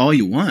rules all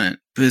you want,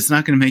 but it's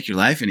not going to make your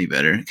life any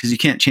better because you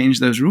can't change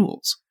those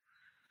rules.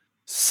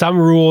 Some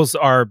rules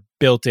are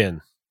built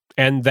in.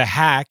 And the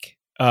hack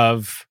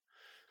of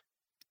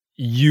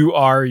you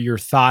are your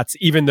thoughts,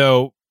 even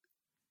though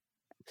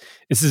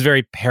this is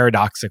very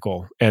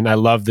paradoxical. And I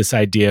love this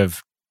idea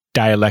of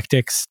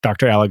dialectics.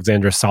 Dr.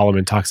 Alexandra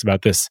Solomon talks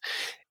about this.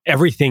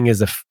 Everything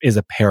is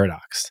a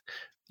paradox.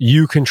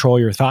 You control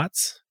your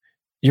thoughts.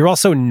 You're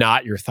also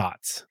not your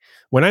thoughts.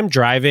 When I'm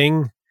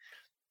driving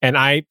and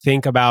I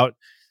think about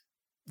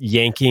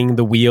yanking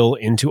the wheel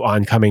into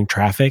oncoming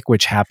traffic,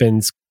 which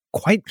happens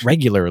quite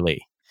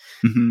regularly,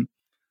 Mm-hmm.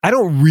 I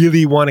don't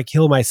really want to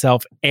kill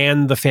myself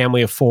and the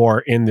family of 4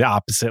 in the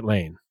opposite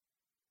lane.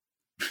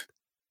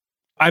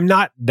 I'm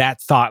not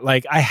that thought.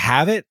 Like, I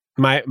have it.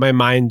 My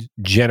mind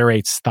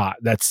generates thought.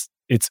 That's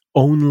its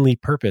only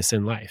purpose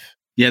in life.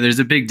 Yeah, there's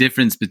a big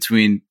difference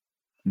between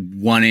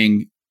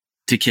wanting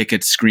to kick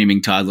a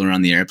screaming toddler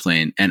on the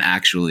airplane and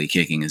actually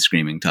kicking a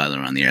screaming toddler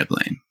on the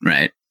airplane,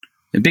 right?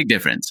 A big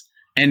difference.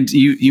 And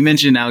you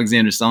mentioned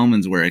Alexandra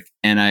Solomon's work,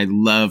 and I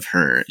love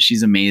her.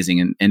 She's amazing.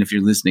 And if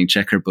you're listening,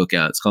 check her book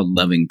out. It's called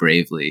Loving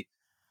Bravely.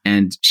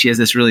 And she has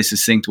this really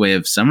succinct way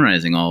of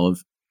summarizing all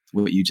of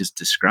what you just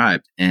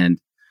described. And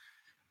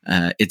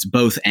it's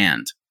both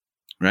and,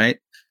 right?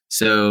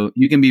 So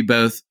you can be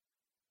both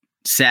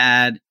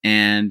sad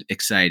and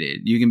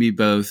excited. You can be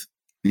both,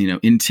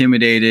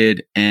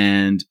 intimidated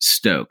and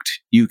stoked.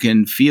 You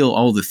can feel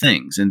all the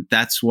things. And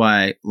that's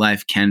why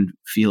life can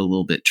feel a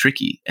little bit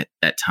tricky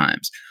at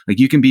times. Like,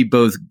 you can be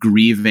both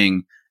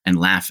grieving and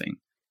laughing,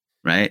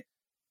 right?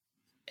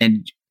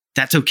 And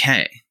that's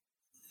okay.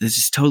 This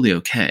is totally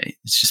okay.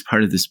 It's just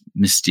part of this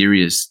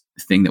mysterious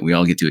thing that we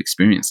all get to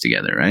experience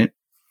together, right?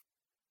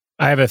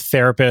 I have had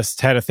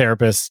a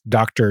therapist,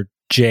 Dr.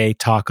 Jay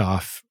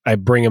Talkoff. I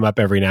bring him up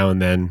every now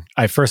and then.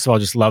 I first of all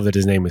just love that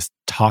his name is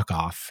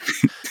Talkoff.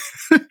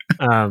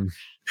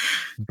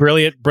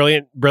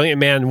 Brilliant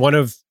man. One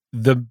of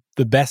the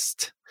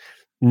best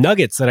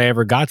nuggets that I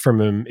ever got from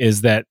him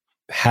is that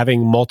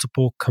having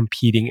multiple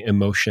competing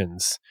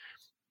emotions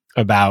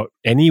about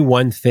any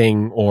one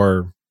thing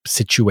or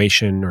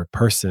situation or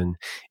person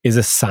is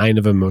a sign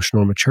of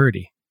emotional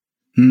maturity.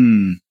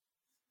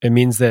 It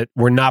means that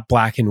we're not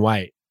black and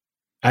white.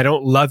 I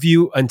don't love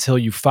you until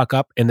you fuck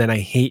up and then I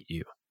hate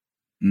you.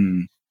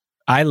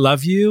 I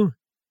love you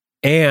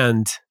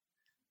and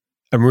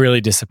I'm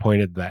really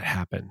disappointed that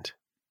happened.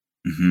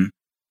 Mm-hmm.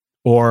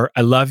 Or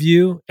I love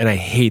you and I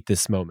hate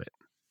this moment.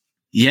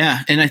 Yeah.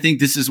 And I think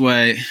this is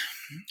why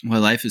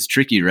life is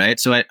tricky, right?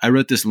 So I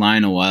wrote this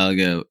line a while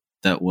ago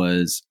that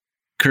was,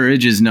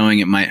 courage is knowing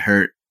it might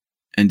hurt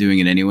and doing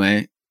it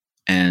anyway.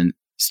 And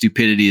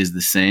stupidity is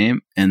the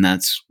same. And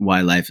that's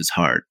why life is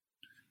hard,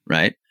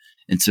 right?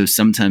 And so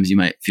sometimes you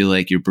might feel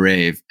like you're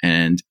brave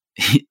and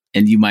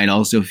you might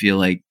also feel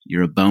like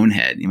you're a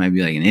bonehead. You might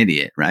be like an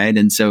idiot, right?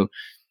 And so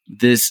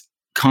this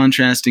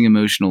contrasting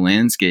emotional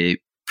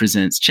landscape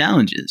presents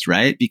challenges,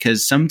 right?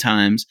 Because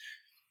sometimes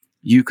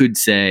you could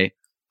say,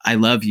 I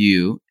love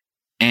you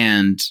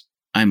and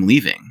I'm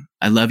leaving.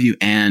 I love you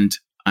and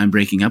I'm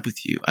breaking up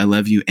with you. I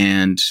love you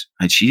and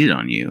I cheated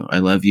on you. I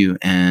love you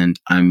and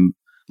I'm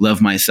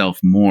love myself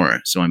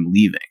more, so I'm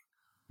leaving,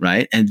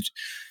 right? And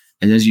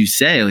as you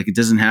say, like, it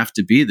doesn't have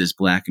to be this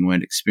black and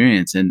white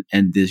experience. And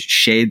the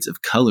shades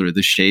of color,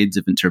 the shades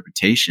of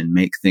interpretation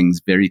make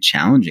things very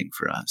challenging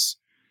for us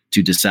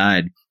to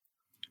decide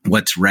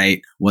what's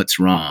right, what's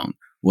wrong,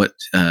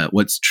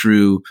 what's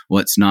true,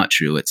 what's not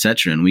true,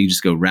 etc. And we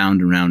just go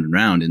round and round and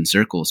round in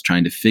circles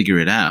trying to figure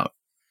it out.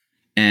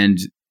 And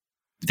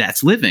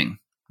that's living,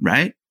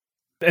 right?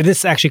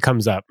 This actually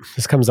comes up.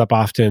 This comes up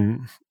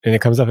often, and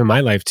it comes up in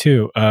my life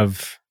too,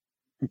 of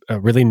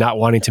really not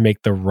wanting to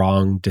make the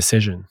wrong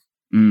decision.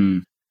 Right?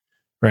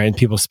 And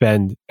people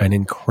spend an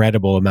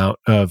incredible amount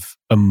of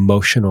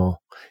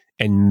emotional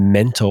and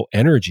mental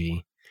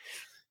energy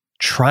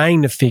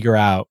trying to figure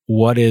out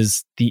what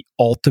is the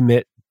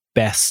ultimate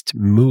best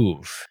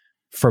move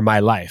for my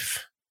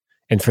life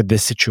and for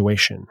this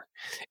situation.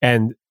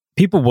 And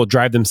people will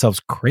drive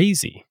themselves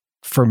crazy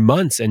for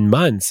months and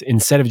months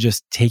instead of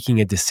just taking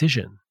a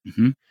decision.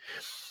 Mm-hmm.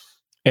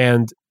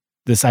 And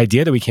this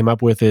idea that we came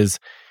up with is,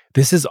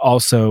 this is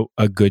also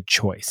a good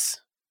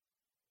choice.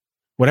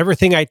 Whatever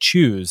thing I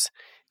choose,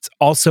 it's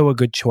also a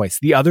good choice.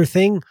 The other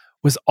thing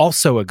was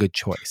also a good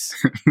choice.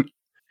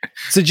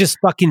 So just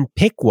fucking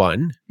pick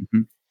one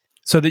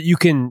so that you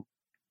can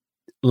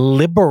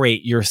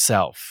liberate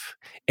yourself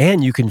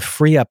and you can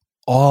free up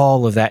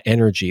all of that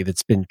energy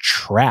that's been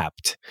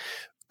trapped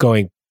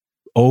going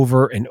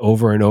over and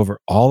over and over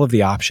all of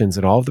the options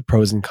and all of the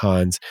pros and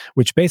cons,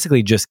 which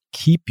basically just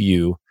keep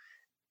you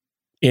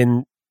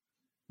in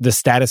the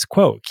status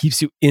quo,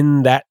 keeps you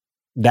in that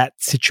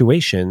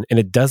situation, and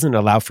it doesn't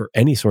allow for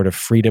any sort of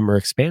freedom or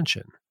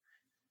expansion.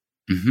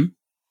 Mm-hmm.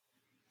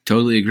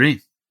 Totally agree.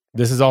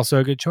 This is also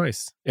a good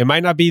choice. It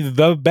might not be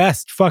the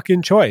best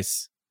fucking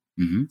choice,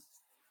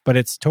 but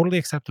it's totally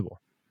acceptable.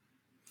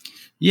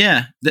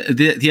 Yeah.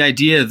 The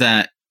idea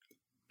that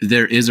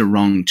there is a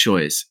wrong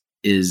choice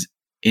is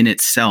in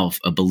itself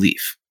a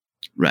belief,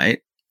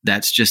 right?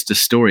 That's just a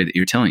story that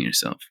you're telling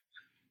yourself,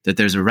 that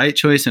there's a right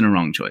choice and a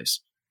wrong choice.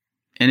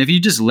 And if you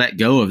just let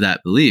go of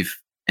that belief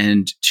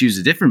and choose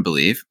a different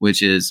belief,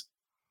 which is,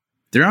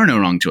 there are no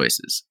wrong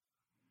choices.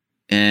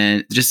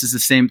 And just as the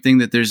same thing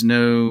that there's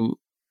no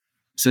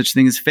such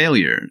thing as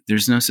failure.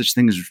 There's no such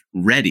thing as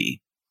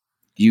ready.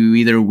 You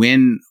either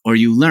win or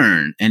you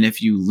learn. And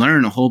if you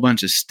learn a whole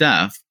bunch of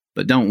stuff,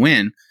 but don't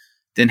win,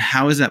 then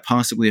how is that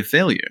possibly a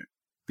failure?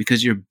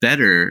 Because you're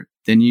better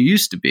than you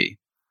used to be.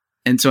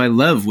 And so I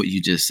love what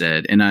you just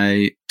said. And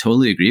I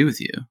totally agree with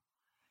you.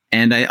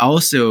 And I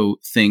also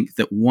think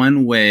that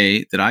one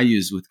way that I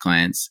use with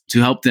clients to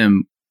help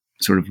them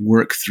sort of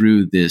work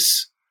through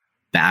this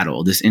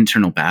battle, this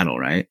internal battle,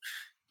 right,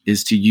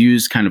 is to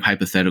use kind of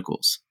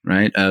hypotheticals,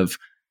 right? Of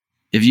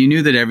if you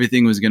knew that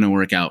everything was going to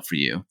work out for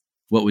you,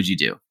 what would you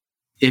do?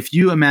 If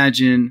you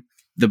imagine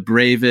the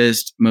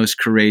bravest, most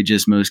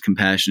courageous, most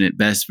compassionate,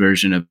 best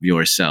version of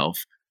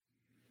yourself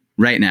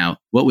right now,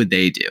 what would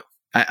they do?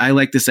 I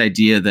like this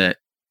idea that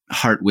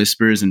heart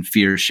whispers and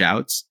fear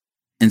shouts.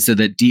 And so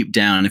that deep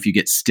down, if you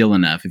get still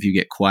enough, if you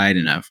get quiet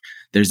enough,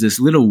 there's this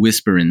little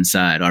whisper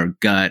inside our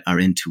gut, our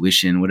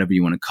intuition, whatever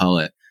you want to call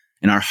it.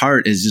 And our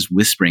heart is just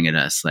whispering at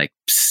us like,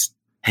 psst,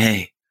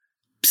 hey,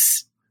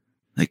 psst,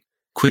 like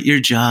quit your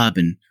job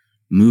and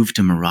move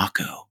to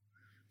Morocco,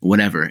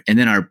 whatever. And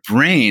then our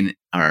brain,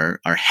 our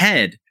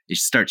head, it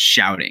starts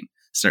shouting,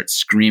 starts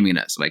screaming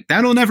at us like,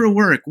 that'll never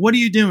work. What are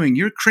you doing?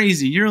 You're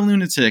crazy. You're a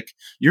lunatic.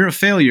 You're a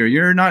failure.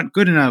 You're not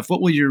good enough.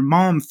 What will your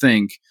mom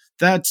think?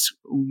 That's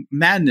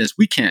madness.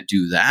 We can't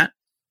do that.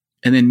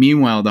 And then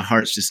meanwhile, the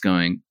heart's just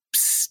going,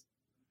 psst,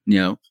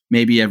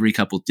 maybe every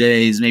couple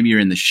days, maybe you're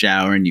in the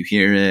shower and you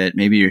hear it.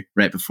 Maybe you're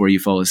right before you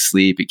fall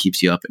asleep. It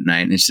keeps you up at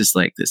night. And it's just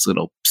like this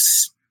little,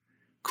 psst,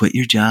 quit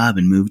your job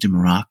and move to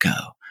Morocco.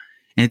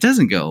 And it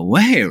doesn't go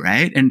away,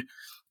 right? And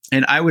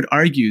I would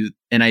argue,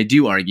 and I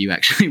do argue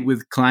actually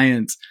with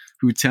clients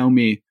who tell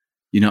me,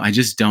 I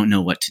just don't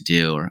know what to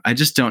do, or I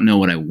just don't know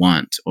what I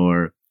want,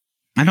 or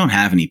I don't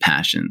have any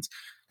passions.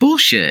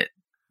 Bullshit.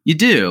 You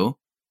do.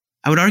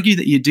 I would argue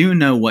that you do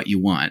know what you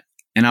want.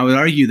 And I would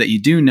argue that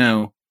you do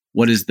know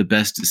what is the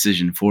best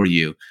decision for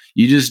you.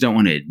 You just don't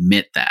want to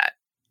admit that.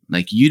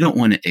 Like you don't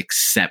want to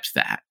accept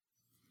that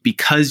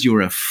because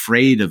you're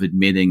afraid of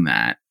admitting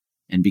that.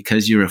 And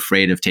because you're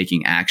afraid of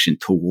taking action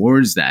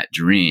towards that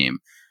dream,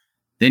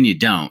 then you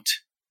don't.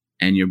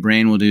 And your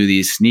brain will do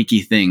these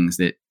sneaky things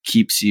that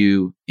keeps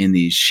you in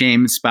these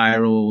shame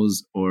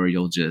spirals, or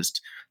you'll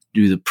just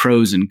do the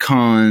pros and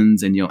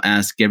cons and you'll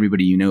ask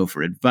everybody you know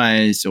for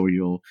advice, or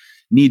you'll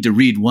need to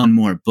read one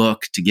more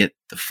book to get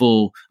the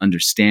full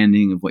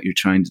understanding of what you're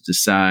trying to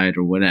decide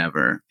or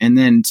whatever. And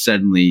then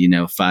suddenly,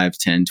 5,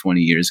 10,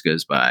 20 years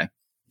goes by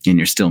and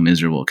you're still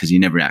miserable because you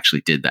never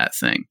actually did that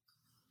thing.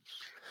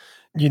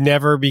 You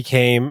never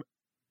became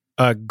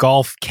a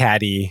golf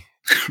caddy.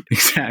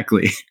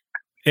 Exactly.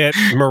 At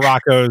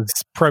Morocco's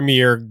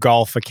premier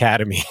golf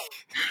academy.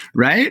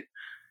 Right?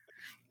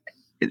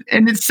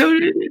 And it's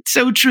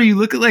so true. You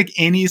look at like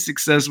any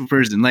successful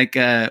person, like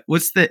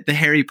what's the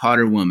Harry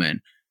Potter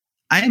woman?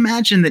 I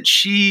imagine that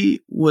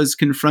she was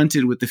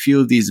confronted with a few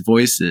of these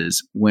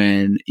voices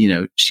when,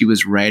 she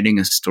was writing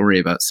a story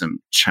about some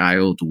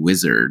child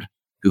wizard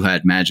who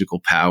had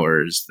magical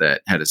powers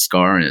that had a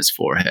scar on his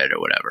forehead or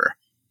whatever.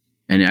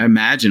 And I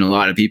imagine a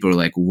lot of people are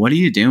like, what are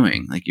you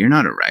doing? Like, you're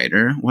not a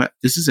writer. What?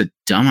 This is a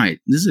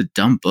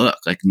dumb book.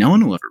 Like, no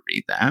one will ever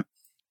read that.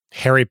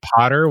 Harry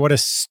Potter? What a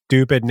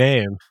stupid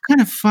name. What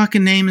kind of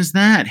fucking name is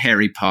that,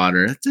 Harry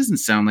Potter? That doesn't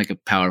sound like a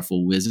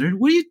powerful wizard.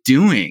 What are you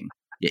doing,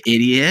 you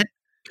idiot?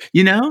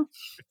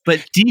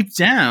 But deep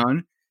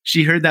down,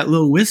 she heard that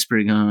little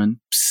whisper going,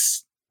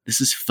 psst,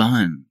 this is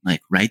fun.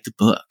 Like, write the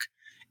book.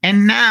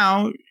 And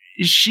now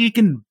she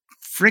can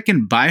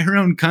freaking buy her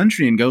own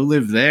country and go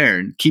live there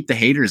and keep the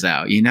haters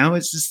out.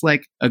 It's just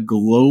like a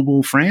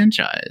global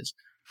franchise.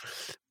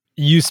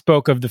 You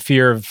spoke of the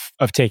fear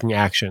of taking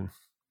action.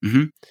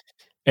 Mm-hmm.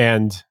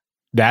 And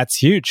that's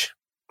huge.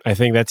 I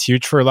think that's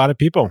huge for a lot of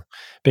people,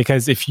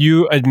 because if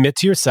you admit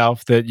to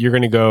yourself that you're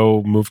going to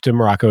go move to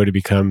Morocco to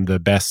become the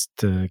best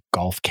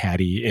golf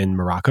caddy in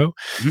Morocco,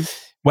 mm-hmm.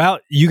 Well,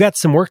 you got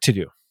some work to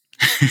do.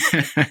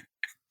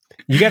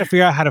 You got to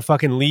figure out how to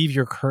fucking leave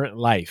your current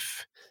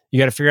life. You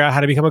got to figure out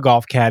how to become a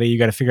golf caddy. You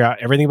got to figure out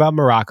everything about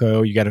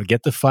Morocco. You got to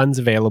get the funds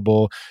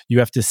available. You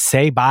have to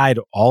say bye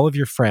to all of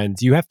your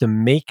friends. You have to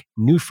make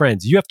new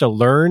friends. You have to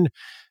learn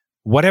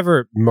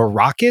whatever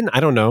Moroccan. I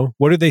don't know.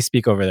 What do they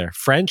speak over there?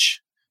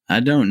 French? I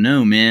don't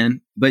know,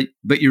 man. But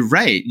you're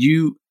right.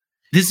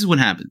 This is what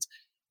happens.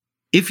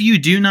 If you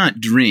do not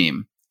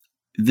dream,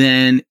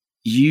 then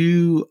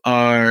you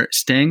are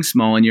staying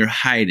small and you're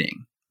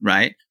hiding,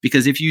 right?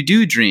 Because if you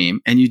do dream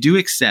and you do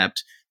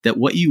accept that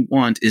what you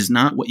want is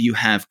not what you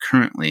have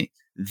currently,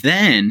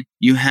 then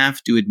you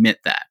have to admit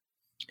that.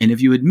 And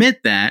if you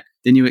admit that,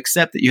 then you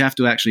accept that you have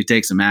to actually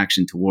take some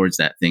action towards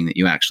that thing that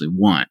you actually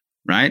want,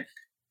 right?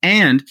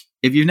 And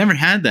if you've never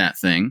had that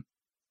thing,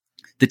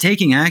 the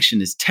taking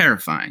action is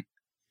terrifying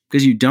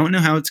because you don't know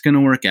how it's going to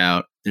work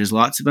out. There's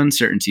lots of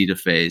uncertainty to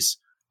face,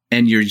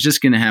 and you're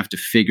just going to have to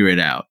figure it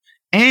out.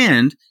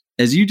 And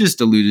as you just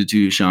alluded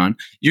to, Sean,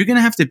 you're going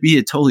to have to be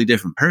a totally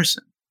different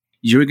person.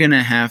 you're going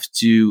to have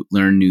to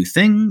learn new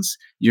things.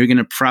 You're going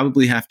to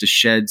probably have to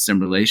shed some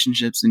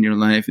relationships in your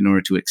life in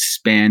order to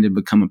expand and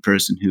become a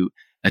person who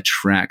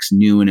attracts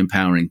new and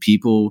empowering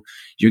people.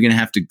 You're going to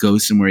have to go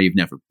somewhere you've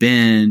never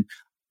been.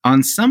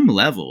 On some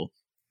level,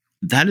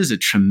 that is a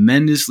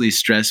tremendously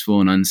stressful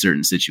and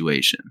uncertain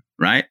situation,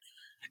 right?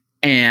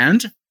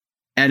 And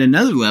at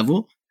another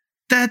level,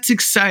 that's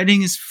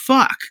exciting as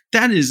fuck.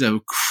 That is a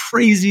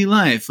crazy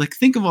life. Like,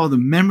 think of all the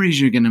memories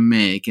you're going to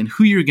make and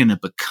who you're going to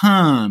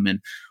become. And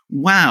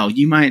wow,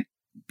 you might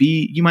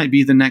be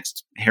the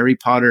next Harry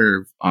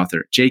Potter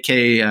author,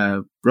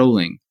 J.K.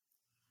 Rowling.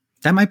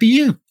 That might be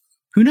you.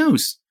 Who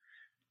knows?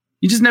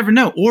 You just never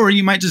know. Or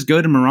you might just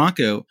go to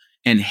Morocco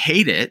and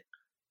hate it.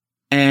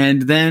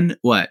 And then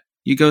what?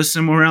 You go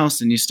somewhere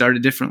else and you start a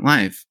different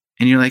life.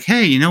 And you're like,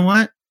 hey, you know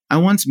what? I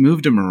once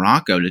moved to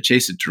Morocco to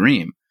chase a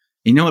dream.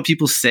 You know what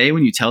people say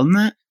when you tell them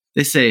that?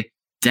 They say,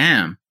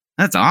 damn,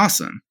 that's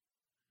awesome.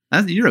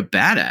 You're a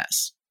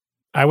badass.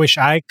 I wish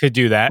I could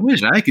do that. I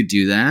wish I could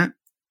do that.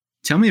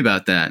 Tell me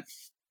about that.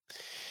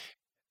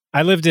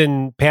 I lived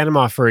in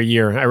Panama for a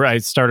year. I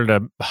started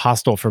a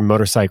hostel for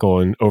motorcycle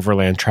and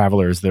overland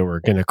travelers that were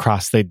going to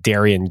cross the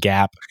Darien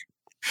Gap.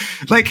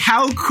 Like,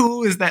 how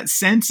cool is that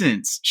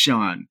sentence,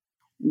 Sean?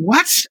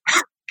 What?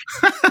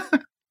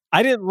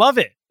 I didn't love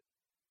it.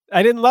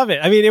 I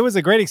mean, it was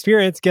a great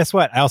experience. Guess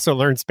what? I also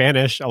learned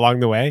Spanish along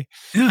the way.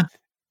 Yeah.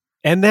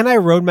 And then I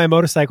rode my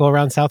motorcycle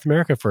around South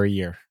America for a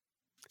year.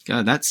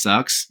 God, that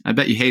sucks. I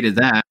bet you hated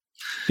that.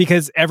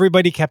 Because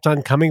everybody kept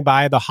on coming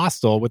by the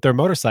hostel with their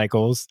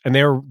motorcycles and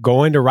they were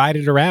going to ride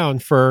it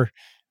around for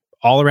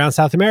all around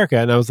South America.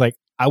 And I was like,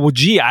 I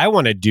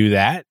want to do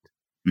that.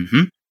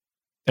 Mm-hmm.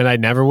 And I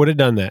never would have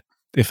done that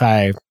if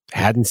I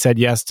hadn't said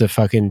yes to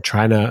fucking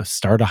trying to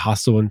start a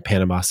hostel in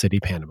Panama City,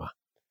 Panama.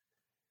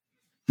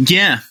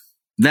 Yeah,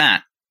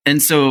 that.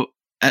 And so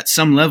at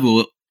some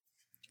level,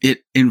 it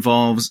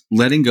involves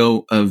letting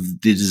go of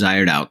the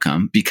desired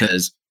outcome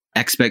because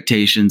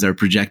expectations are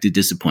projected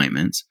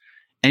disappointments.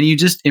 And you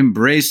just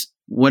embrace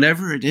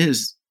whatever it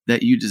is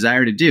that you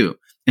desire to do.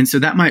 And so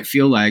that might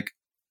feel like,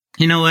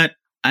 you know what?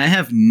 I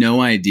have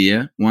no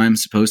idea why I'm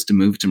supposed to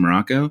move to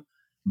Morocco,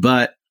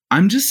 but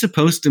I'm just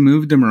supposed to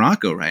move to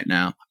Morocco right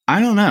now. I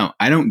don't know.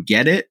 I don't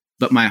get it,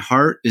 but my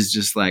heart is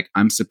just like,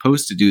 I'm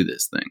supposed to do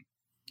this thing.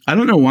 I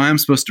don't know why I'm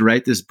supposed to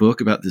write this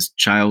book about this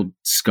child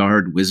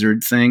scarred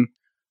wizard thing,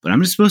 but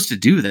I'm just supposed to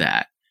do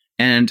that.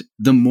 And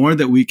the more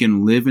that we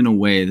can live in a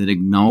way that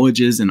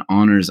acknowledges and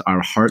honors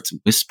our heart's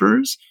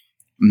whispers,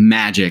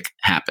 magic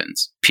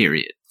happens,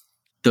 period.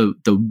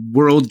 The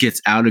world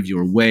gets out of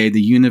your way.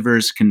 The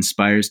universe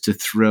conspires to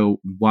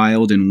throw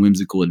wild and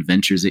whimsical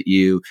adventures at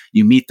you.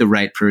 You meet the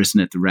right person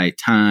at the right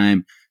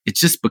time. It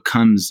just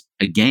becomes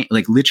a game,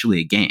 like literally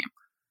a game.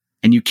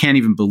 And you can't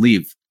even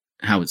believe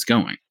how it's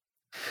going.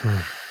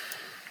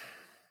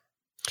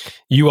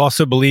 You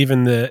also believe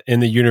in the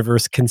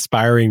universe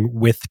conspiring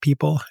with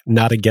people,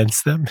 not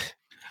against them?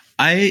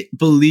 I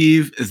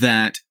believe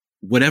that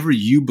whatever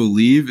you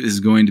believe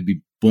is going to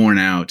be borne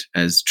out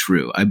as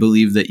true. I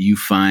believe that you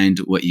find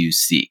what you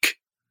seek,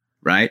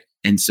 right?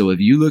 And so if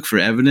you look for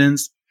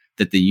evidence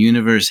that the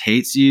universe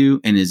hates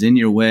you and is in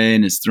your way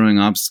and is throwing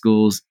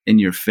obstacles in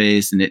your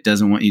face and it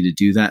doesn't want you to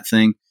do that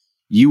thing,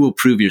 you will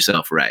prove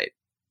yourself right.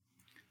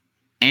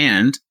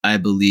 And I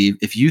believe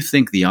if you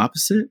think the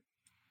opposite,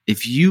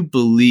 if you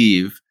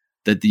believe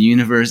that the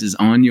universe is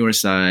on your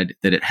side,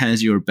 that it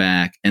has your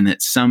back, and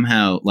that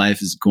somehow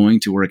life is going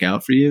to work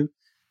out for you,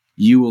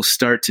 you will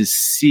start to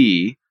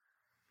see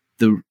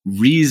the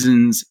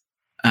reasons,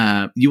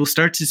 you will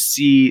start to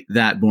see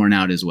that borne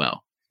out as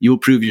well. You will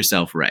prove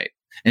yourself right.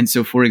 And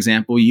so, for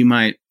example, you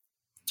might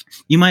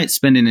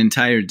spend an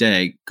entire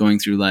day going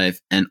through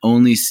life and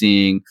only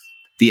seeing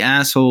the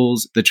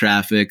assholes, the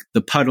traffic,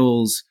 the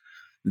puddles,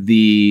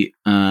 the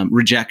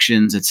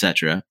rejections,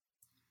 etc.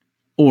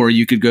 Or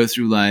you could go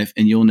through life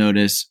and you'll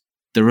notice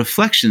the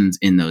reflections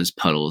in those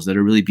puddles that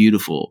are really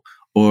beautiful,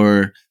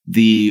 or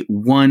the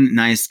one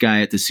nice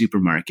guy at the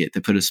supermarket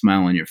that put a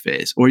smile on your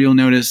face, or you'll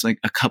notice like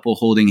a couple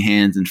holding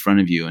hands in front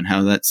of you and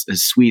how that's a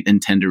sweet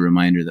and tender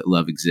reminder that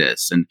love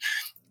exists. And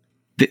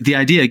the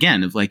idea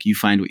again of like you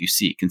find what you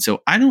seek. And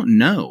so I don't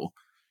know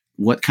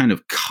what kind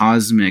of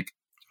cosmic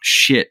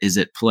shit is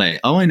at play.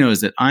 All I know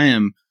is that I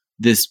am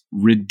this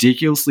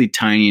ridiculously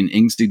tiny and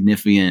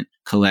insignificant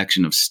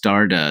collection of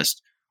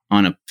stardust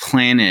on a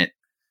planet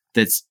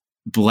that's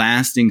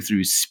blasting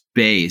through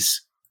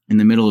space in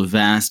the middle of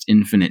vast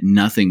infinite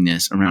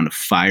nothingness around a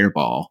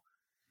fireball.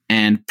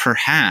 And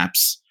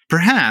perhaps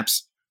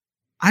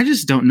I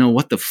just don't know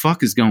what the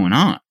fuck is going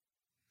on.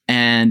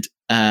 And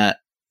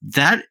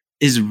that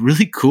is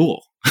really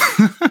cool.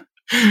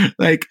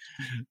 Like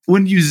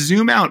when you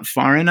zoom out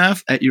far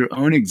enough at your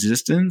own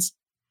existence,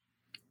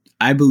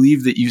 I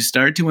believe that you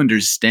start to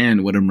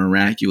understand what a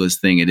miraculous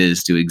thing it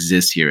is to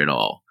exist here at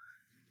all.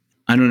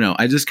 I don't know.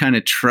 I just kind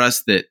of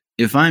trust that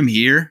if I'm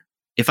here,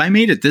 if I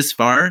made it this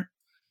far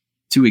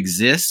to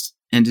exist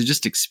and to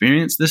just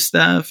experience this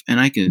stuff, and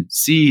I can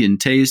see and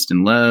taste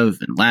and love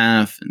and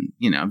laugh, and,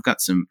 you know, I've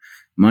got some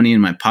money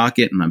in my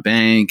pocket and my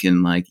bank.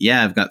 And like,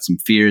 yeah, I've got some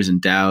fears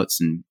and doubts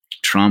and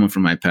trauma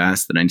from my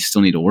past that I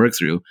still need to work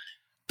through.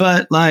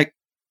 But like,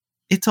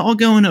 it's all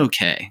going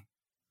okay.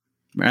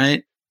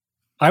 Right?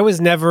 I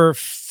was never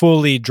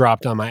fully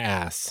dropped on my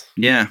ass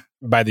Yeah.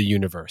 by the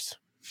universe.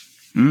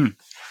 Mm.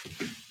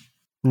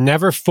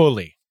 Never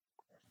fully.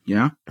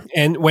 Yeah.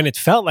 And when it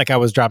felt like I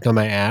was dropped on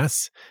my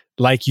ass,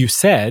 like you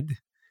said,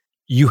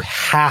 you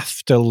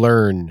have to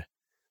learn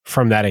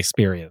from that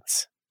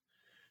experience.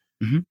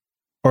 Mm-hmm.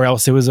 Or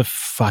else it was a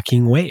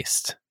fucking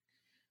waste.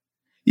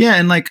 Yeah.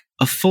 And like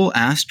a full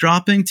ass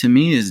dropping to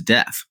me is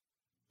death.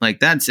 Like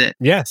that's it.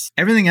 Yes.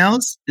 Everything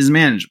else is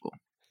manageable.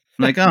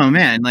 Like, oh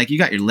man, like you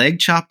got your leg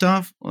chopped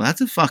off. Well, that's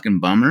a fucking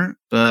bummer,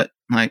 but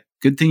like,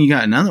 good thing you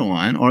got another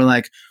one. Or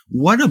like,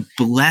 what a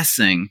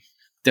blessing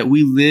that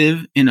we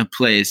live in a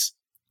place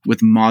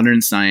with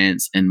modern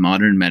science and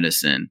modern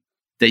medicine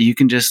that you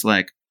can just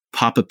like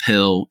pop a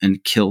pill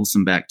and kill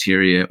some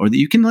bacteria, or that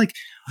you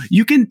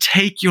can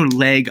take your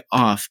leg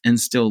off and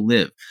still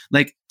live.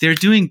 Like they're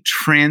doing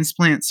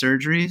transplant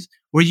surgeries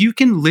where you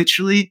can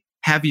literally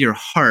have your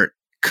heart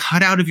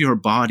cut out of your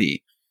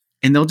body,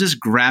 and they'll just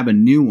grab a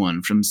new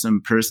one from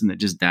some person that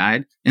just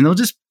died, and they'll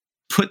just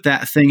put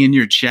that thing in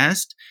your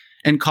chest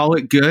and call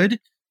it good.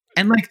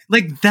 And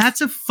like that's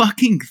a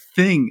fucking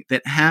thing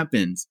that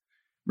happens,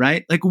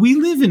 right? Like we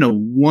live in a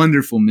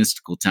wonderful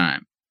mystical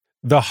time.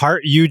 The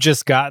heart you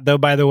just got, though,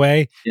 by the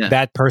way, Yeah.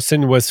 that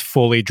person was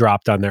fully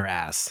dropped on their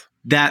ass.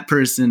 That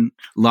person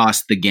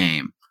lost the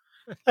game.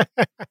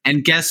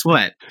 And guess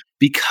what?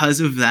 Because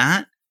of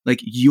that,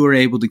 like you're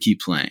able to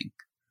keep playing,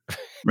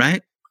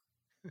 right?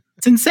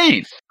 It's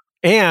insane.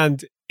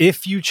 And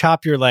if you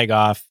chop your leg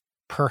off,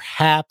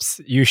 perhaps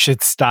you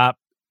should stop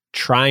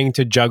trying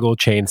to juggle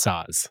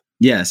chainsaws.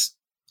 Yes.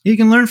 You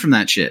can learn from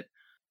that shit.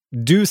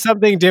 Do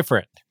something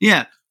different.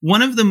 Yeah.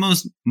 One of the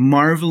most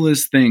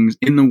marvelous things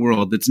in the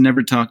world that's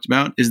never talked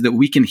about is that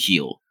we can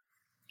heal,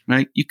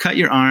 right? You cut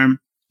your arm,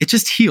 it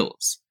just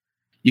heals.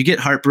 You get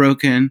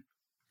heartbroken,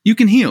 you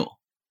can heal.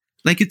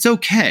 Like it's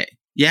okay.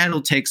 Yeah,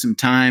 it'll take some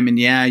time, and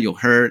yeah, you'll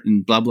hurt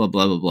and blah, blah,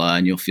 blah, blah, blah,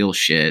 and you'll feel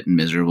shit and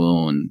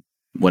miserable and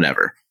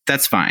whatever.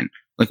 That's fine.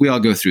 Like we all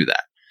go through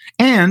that.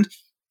 And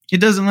it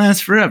doesn't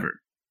last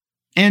forever.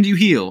 And you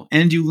heal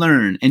and you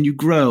learn and you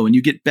grow and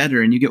you get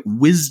better and you get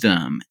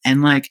wisdom.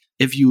 And like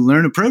if you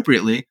learn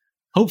appropriately,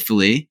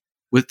 hopefully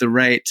with the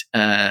right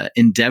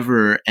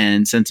endeavor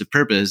and sense of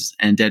purpose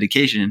and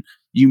dedication,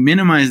 you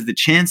minimize the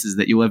chances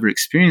that you'll ever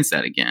experience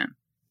that again.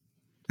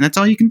 And that's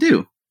all you can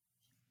do.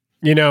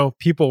 You know,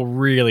 people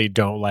really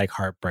don't like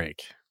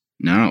heartbreak.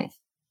 No.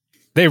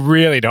 They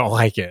really don't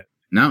like it.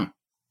 No.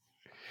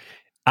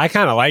 I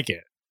kind of like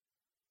it.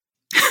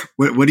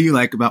 What do you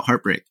like about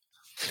heartbreak?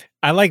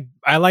 I like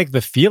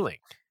the feeling.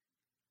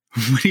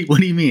 What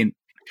do you mean?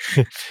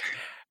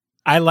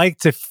 I like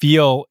to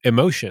feel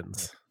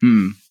emotions.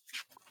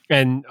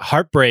 And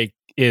heartbreak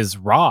is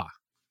raw.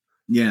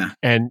 Yeah.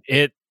 And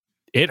it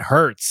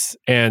hurts,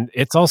 and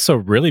it's also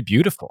really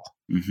beautiful.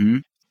 Mm-hmm.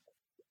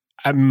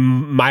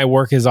 My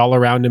work is all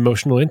around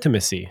emotional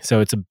intimacy.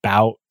 So it's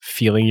about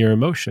feeling your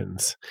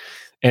emotions.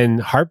 And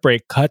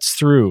heartbreak cuts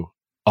through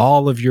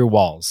all of your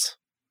walls.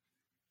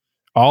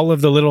 All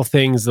of the little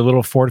things, the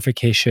little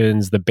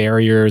fortifications, the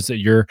barriers that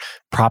you're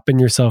propping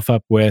yourself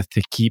up with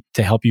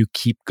to help you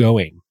keep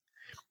going.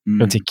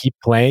 And to keep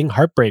playing,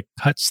 heartbreak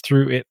cuts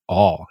through it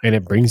all, and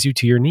it brings you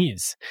to your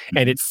knees,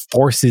 and it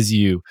forces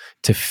you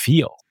to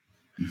feel.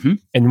 Mm-hmm.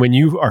 And when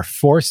you are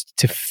forced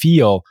to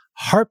feel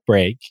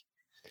heartbreak,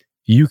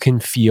 you can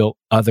feel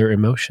other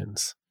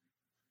emotions.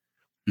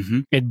 Mm-hmm.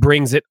 It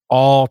brings it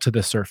all to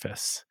the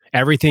surface.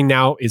 Everything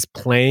now is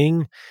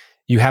playing.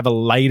 You have a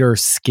lighter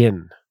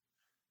skin.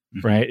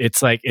 Mm-hmm. Right?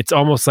 It's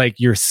almost like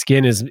your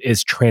skin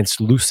is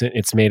translucent.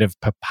 It's made of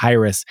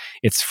papyrus.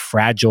 It's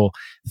fragile.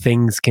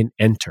 Things can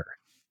enter.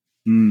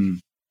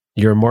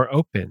 You're more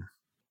open.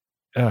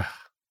 Ugh.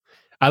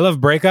 I love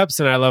breakups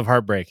and I love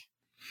heartbreak.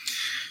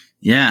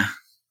 Yeah.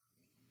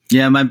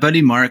 Yeah. My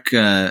buddy Mark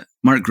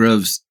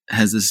Groves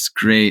has this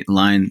great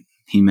line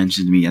he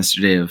mentioned to me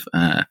yesterday of,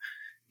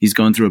 he's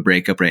going through a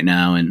breakup right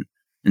now, and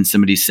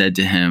somebody said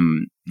to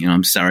him, you know,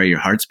 I'm sorry, your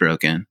heart's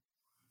broken.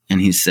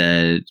 And he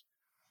said,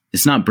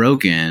 it's not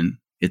broken,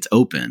 it's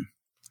open.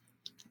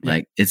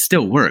 Like it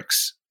still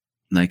works.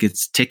 Like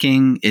it's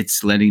ticking,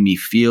 it's letting me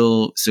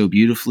feel so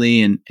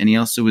beautifully. And he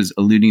also was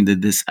alluding to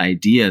this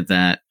idea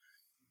that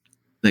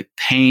like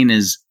pain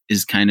is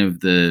kind of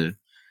the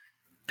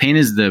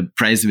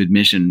price of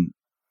admission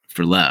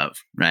for love,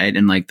 right?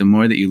 And like the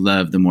more that you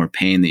love, the more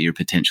pain that you're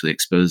potentially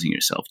exposing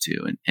yourself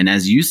to. And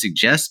as you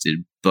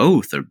suggested,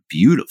 both are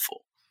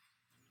beautiful.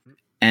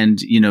 And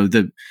you know,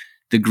 the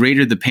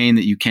greater the pain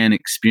that you can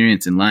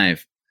experience in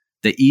life,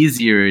 the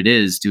easier it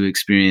is to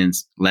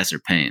experience lesser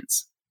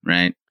pains,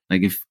 right?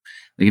 Like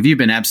if you've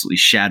been absolutely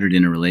shattered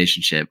in a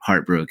relationship,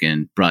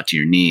 heartbroken, brought to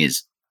your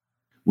knees,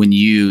 when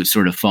you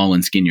sort of fall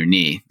and skin your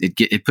knee,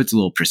 it puts a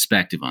little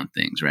perspective on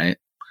things, right?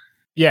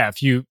 Yeah,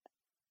 if you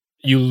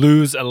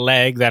lose a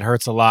leg, that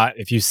hurts a lot.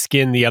 If you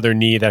skin the other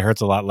knee, that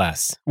hurts a lot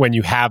less. When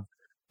you have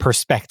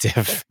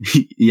perspective.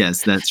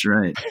 Yes, that's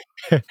right.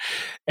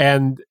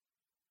 And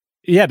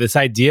yeah, this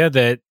idea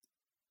that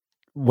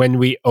when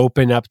we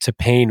open up to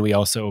pain, we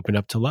also open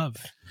up to love.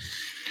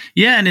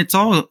 Yeah, and it's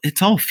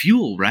all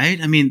fuel, right?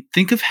 I mean,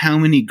 think of how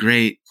many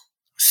great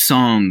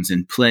songs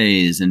and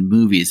plays and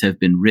movies have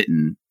been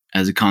written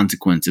as a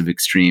consequence of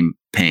extreme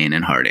pain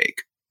and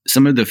heartache.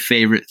 Some of the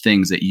favorite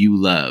things that you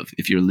love,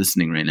 if you're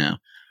listening right now,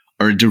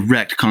 are a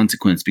direct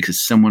consequence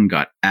because someone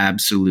got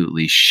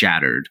absolutely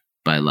shattered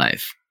by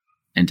life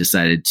and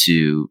decided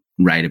to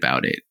write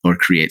about it or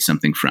create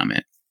something from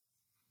it.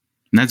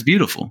 And that's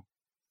beautiful.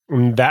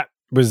 And that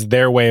was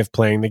their way of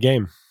playing the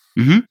game.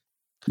 Mm-hmm.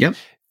 Yep.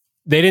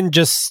 They didn't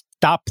just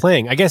stop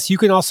playing. I guess you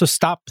can also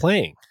stop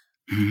playing.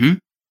 Mm-hmm.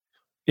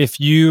 If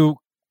you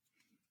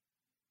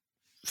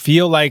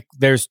feel like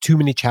there's too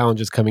many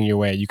challenges coming your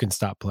way, you can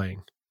stop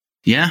playing.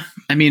 Yeah.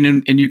 I mean,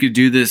 and you could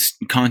do this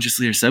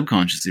consciously or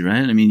subconsciously,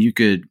 right? I mean, you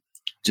could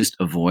just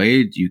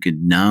avoid, you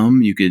could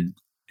numb, you could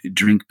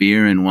drink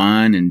beer and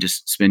wine and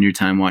just spend your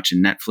time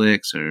watching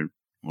Netflix or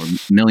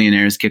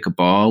millionaires kick a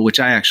ball, which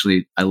I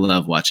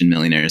love watching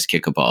millionaires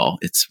kick a ball.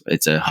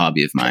 It's a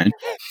hobby of mine.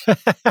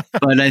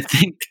 But I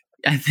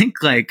think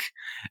like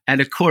at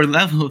a core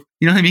level,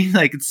 you know what I mean?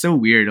 Like, it's so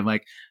weird. I'm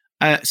like,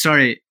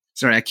 sorry,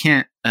 I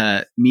can't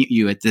meet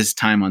you at this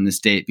time on this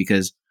date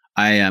because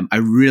I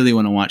really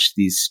want to watch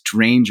these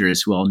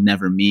strangers who I'll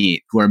never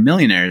meet, who are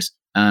millionaires.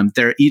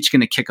 They're each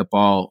going to kick a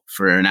ball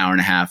for an hour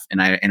and a half,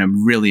 and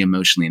I'm really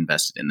emotionally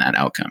invested in that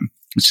outcome.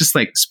 It's just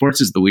like sports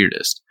is the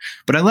weirdest,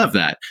 but I love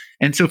that.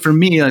 And so for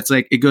me, it's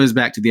like it goes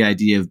back to the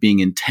idea of being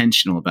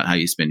intentional about how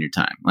you spend your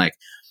time. Like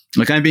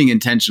I'm being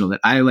intentional that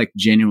I like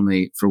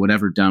genuinely, for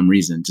whatever dumb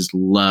reason, just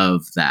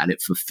love that.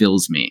 It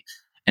fulfills me.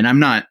 And I'm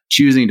not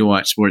choosing to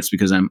watch sports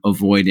because I'm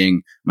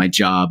avoiding my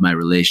job, my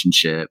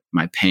relationship,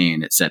 my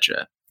pain,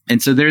 etc.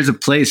 And so there's a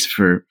place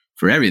for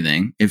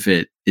everything if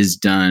it is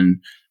done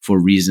for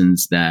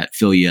reasons that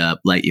fill you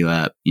up, light you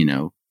up,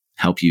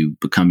 help you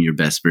become your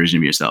best version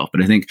of yourself.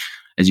 But I think,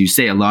 as you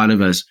say, a lot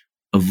of us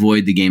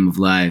avoid the game of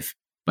life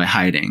by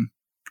hiding,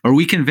 or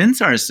we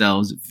convince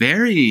ourselves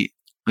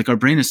our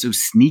brain is so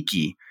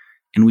sneaky,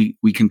 and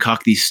we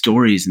concoct these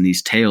stories and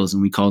these tales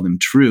and we call them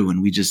true.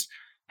 And we just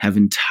have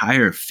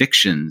entire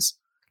fictions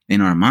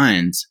in our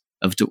minds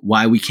of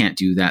why we can't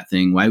do that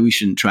thing, why we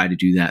shouldn't try to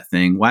do that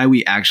thing, why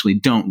we actually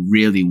don't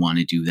really want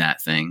to do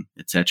that thing,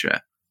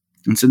 etc.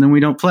 And so then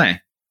we don't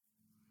play.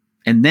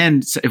 And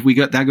then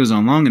if that goes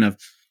on long enough,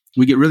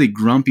 we get really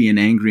grumpy and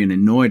angry and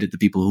annoyed at the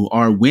people who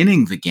are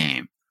winning the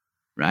game,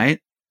 right?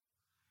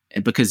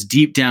 And because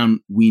deep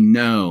down, we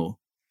know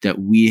that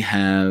we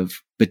have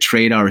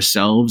betrayed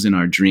ourselves in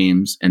our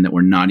dreams and that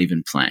we're not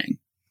even playing.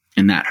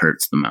 And that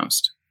hurts the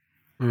most.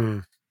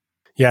 Mm.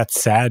 Yeah,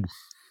 it's sad.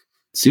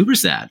 Super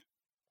sad.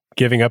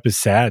 Giving up is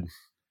sad.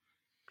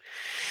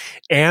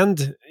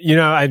 And,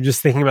 I'm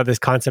just thinking about this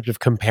concept of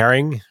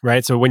comparing,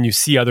 right? So when you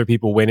see other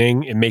people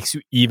winning, it makes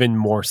you even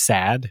more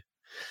sad.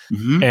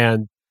 Mm-hmm.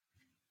 And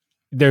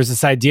there's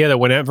this idea that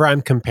whenever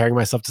I'm comparing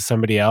myself to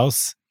somebody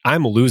else,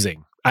 I'm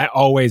losing. I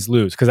always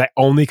lose because I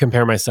only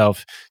compare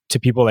myself to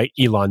people like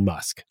Elon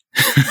Musk.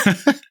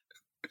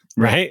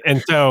 Right?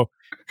 And so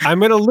I'm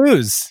going to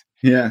lose.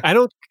 Yeah. I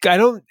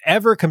don't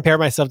ever compare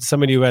myself to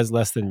somebody who has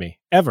less than me,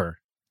 ever.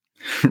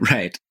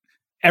 Right.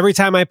 Every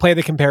time I play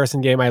the comparison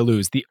game, I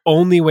lose. The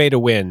only way to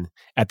win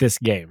at this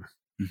game,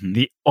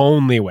 the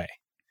only way,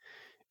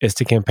 is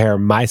to compare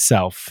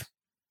myself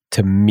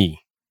to me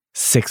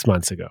 6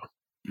 months ago.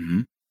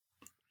 Mm-hmm.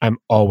 I'm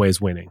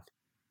always winning.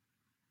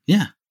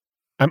 Yeah.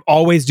 I'm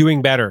always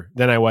doing better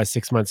than I was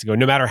 6 months ago,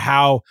 no matter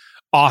how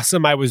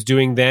awesome I was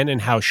doing then and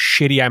how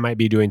shitty I might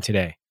be doing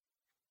today.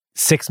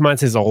 6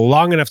 months is a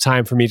long enough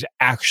time for me to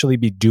actually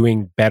be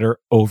doing better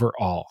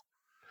overall.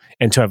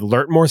 And to have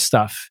learned more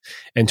stuff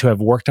and to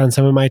have worked on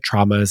some of my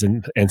traumas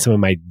and some of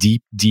my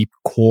deep, deep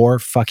core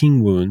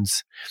fucking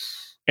wounds,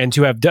 and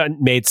to have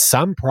made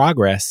some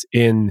progress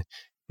in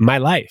my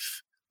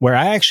life where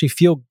I actually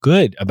feel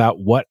good about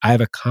what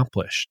I've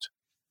accomplished.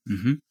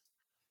 Mm-hmm.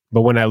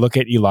 But when I look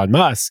at Elon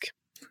Musk,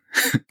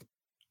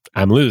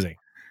 I'm losing.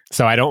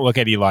 So I don't look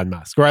at Elon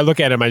Musk, or I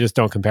look at him, I just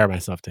don't compare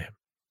myself to him.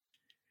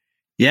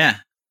 Yeah,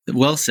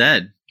 well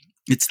said.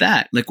 It's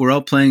that. Like, we're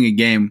all playing a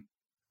game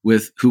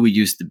with who we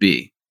used to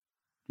be.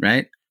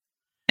 Right?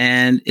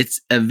 And it's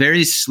a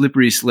very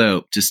slippery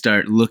slope to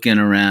start looking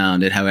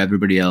around at how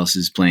everybody else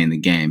is playing the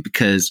game,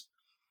 because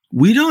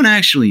we don't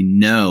actually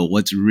know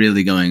what's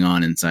really going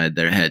on inside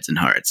their heads and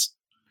hearts.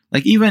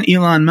 Like, even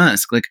Elon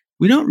Musk, like,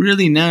 we don't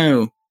really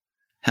know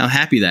how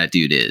happy that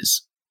dude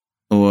is,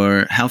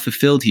 or how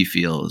fulfilled he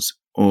feels,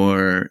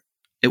 or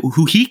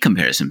who he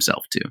compares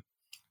himself to.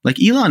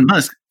 Like, Elon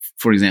Musk,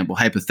 for example,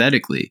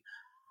 hypothetically,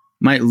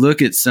 might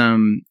look at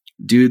some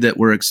dude that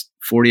works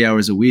 40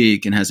 hours a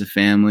week and has a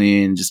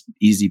family and just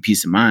easy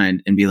peace of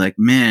mind and be like,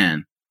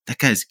 man, that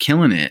guy's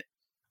killing it.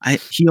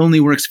 He only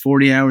works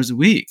 40 hours a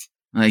week.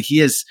 Like, he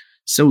has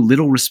so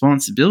little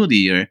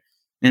responsibility,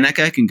 and that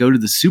guy can go to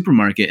the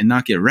supermarket and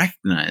not get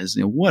recognized.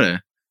 What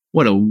a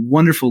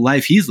wonderful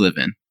life he's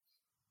living.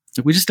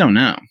 Like, we just don't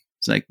know.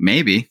 It's like,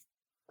 maybe.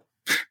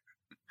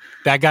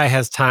 That guy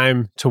has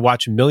time to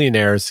watch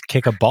millionaires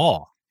kick a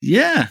ball.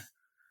 Yeah,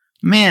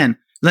 man.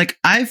 Like,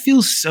 I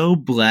feel so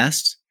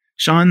blessed,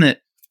 Sean, that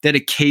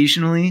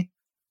occasionally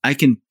I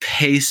can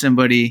pay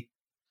somebody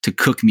to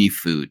cook me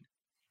food.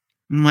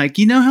 I'm like,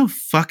 you know how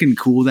fucking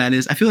cool that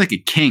is? I feel like a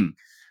king.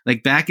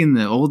 Like, back in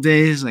the old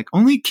days, like,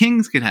 only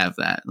kings could have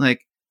that.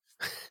 Like,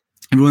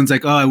 everyone's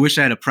like, oh, I wish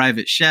I had a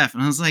private chef.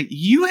 And I was like,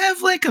 you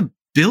have like 1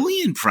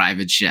 billion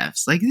private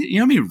chefs. Like, you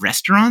know how many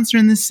restaurants are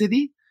in this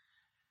city?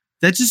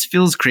 That just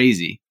feels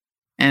crazy.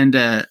 And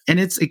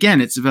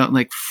it's about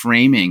like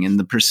framing and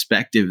the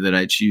perspective that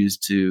I choose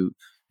to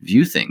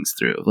view things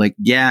through. Like,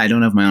 yeah, I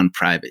don't have my own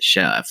private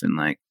chef, and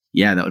like,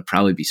 yeah, that would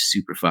probably be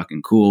super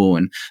fucking cool.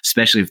 And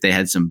especially if they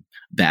had some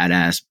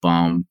badass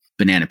bomb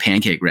banana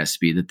pancake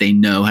recipe that they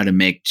know how to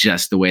make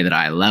just the way that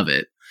I love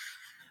it.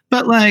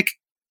 But like,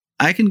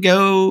 I can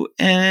go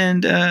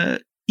and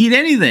eat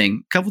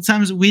anything a couple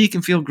times a week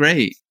and feel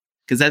great,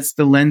 because that's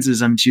the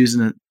lenses I'm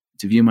choosing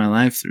to view my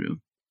life through.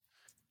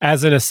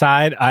 As an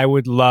aside, I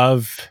would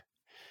love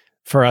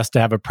for us to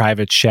have a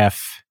private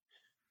chef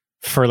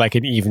for like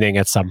an evening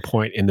at some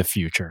point in the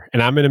future.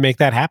 And I'm going to make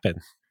that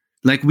happen.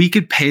 Like, we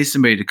could pay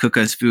somebody to cook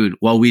us food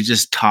while we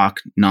just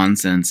talk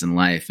nonsense in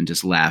life and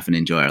just laugh and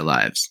enjoy our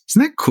lives.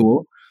 Isn't that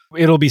cool?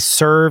 It'll be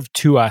served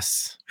to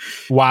us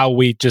while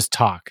we just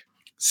talk.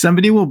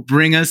 Somebody will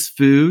bring us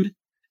food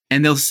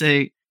and they'll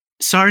say,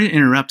 sorry to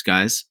interrupt,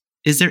 guys.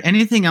 Is there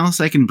anything else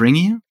I can bring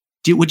you?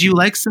 Would you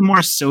like some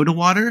more soda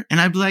water?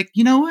 And I'd be like,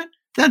 you know what?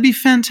 That'd be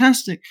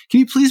fantastic.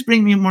 Can you please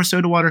bring me more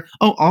soda water?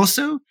 Oh,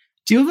 also,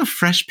 do you have a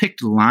fresh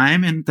picked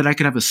lime and that I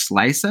could have a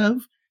slice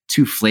of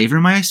to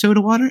flavor my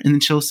soda water? And then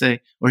he'll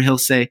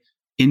say,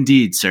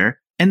 indeed, sir.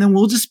 And then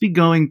we'll just be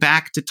going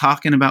back to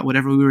talking about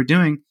whatever we were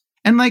doing.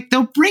 And like,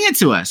 they'll bring it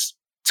to us.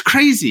 It's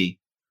crazy.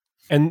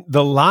 And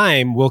the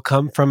lime will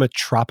come from a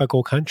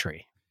tropical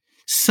country.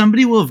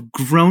 Somebody will have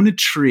grown a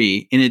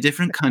tree in a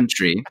different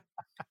country,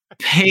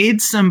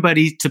 paid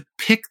somebody to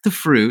pick the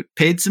fruit,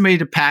 paid somebody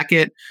to pack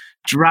it,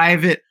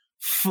 drive it,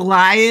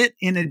 fly it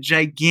in a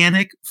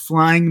gigantic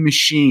flying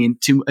machine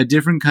to a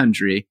different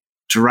country,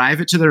 drive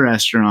it to the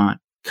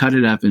restaurant, cut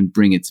it up, and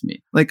bring it to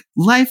me. Like,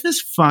 life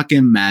is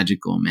fucking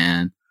magical,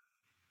 man.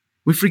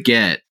 We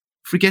forget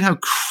how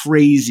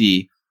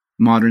crazy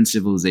modern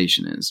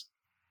civilization is.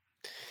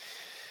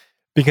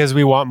 Because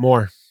we want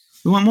more.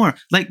 We want more.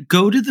 Like,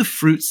 go to the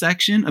fruit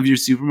section of your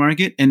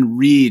supermarket and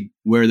read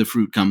where the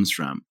fruit comes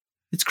from.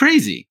 It's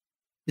crazy.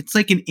 It's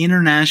like an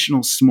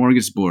international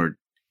smorgasbord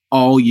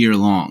all year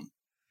long.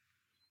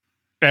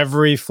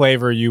 Every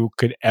flavor you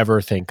could ever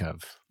think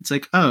of. It's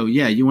like, oh,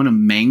 yeah, you want a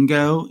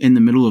mango in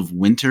the middle of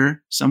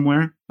winter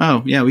somewhere?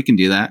 Oh, yeah, we can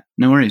do that.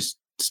 No worries.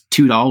 It's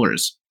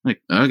 $2.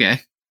 Like,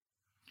 okay.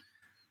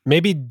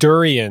 Maybe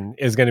durian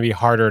is going to be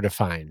harder to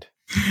find.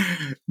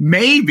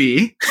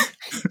 Maybe.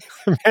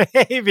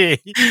 Maybe.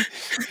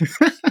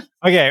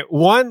 Okay,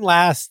 one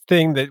last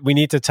thing that we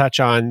need to touch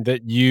on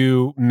that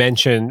you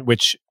mentioned,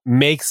 which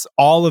makes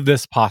all of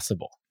this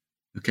possible.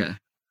 Okay.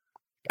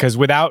 Because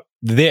without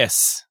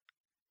this,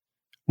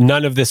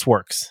 none of this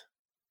works.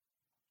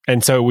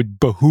 And so it would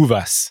behoove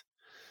us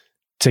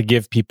to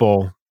give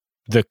people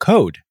the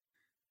code.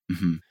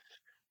 Mm-hmm.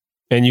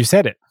 And you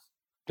said it.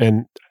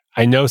 And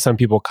I know some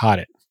people caught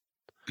it.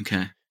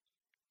 Okay.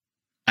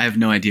 I have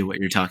no idea what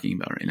you're talking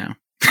about right now.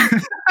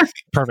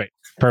 Perfect.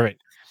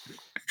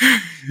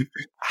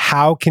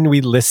 How can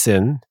we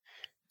listen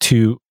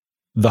to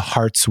the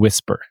heart's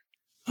whisper?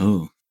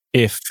 Oh.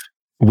 If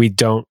we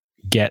don't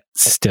get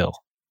still?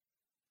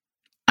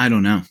 I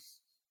don't know.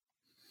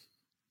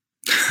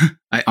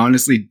 I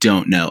honestly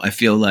don't know. I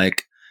feel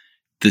like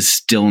the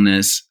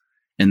stillness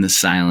and the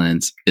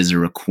silence is a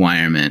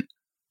requirement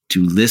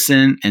to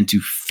listen and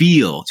to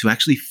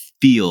actually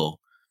feel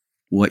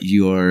what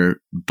your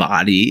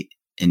body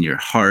and your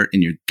heart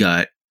and your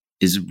gut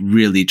is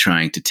really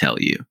trying to tell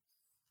you.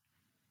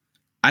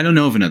 I don't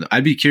know of another.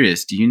 I'd be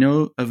curious. Do you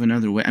know of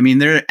another way? I mean,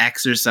 there are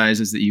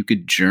exercises that you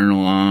could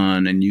journal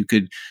on, and you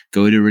could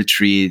go to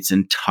retreats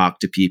and talk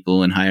to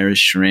people and hire a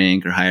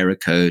shrink or hire a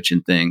coach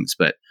and things.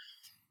 But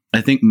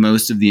I think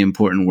most of the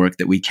important work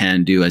that we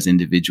can do as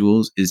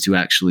individuals is to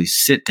actually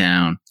sit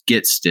down,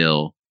 get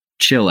still,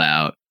 chill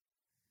out,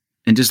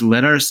 and just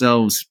let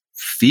ourselves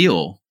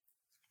feel,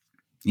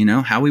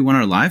 how we want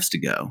our lives to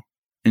go,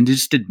 and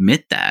just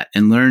admit that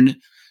and learn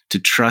to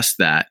trust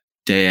that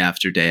day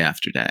after day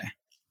after day.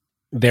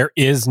 There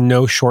is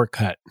no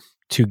shortcut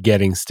to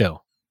getting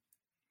still.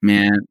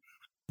 Man.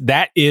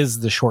 That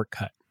is the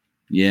shortcut.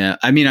 Yeah.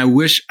 I mean, I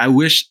wish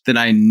that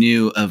I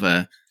knew of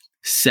a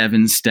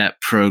 7-step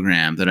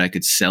program that I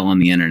could sell on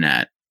the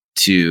internet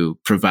to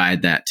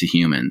provide that to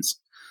humans.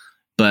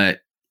 But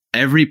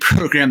every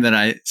program that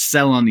I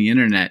sell on the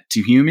internet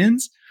to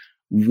humans,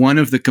 one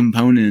of the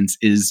components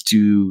is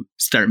to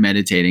start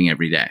meditating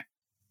every day.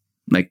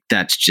 Like,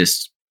 that's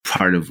just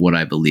part of what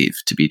I believe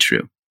to be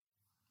true.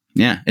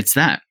 Yeah, it's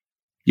that.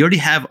 You already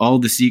have all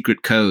the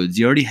secret codes.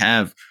 You already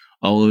have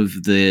all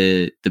of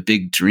the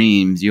big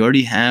dreams. You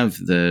already have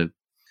the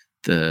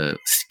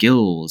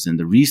skills and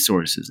the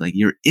resources. Like,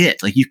 you're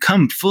it. Like, you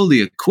come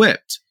fully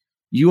equipped.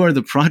 you are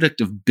the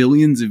product of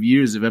billions of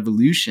years of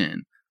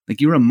evolution. Like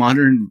you're a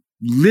modern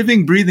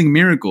living, breathing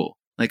miracle,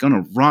 like on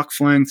a rock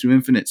flying through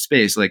infinite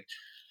space. Like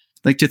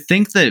to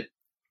think that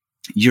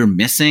you're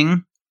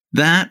missing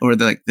that, or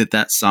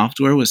that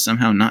software was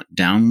somehow not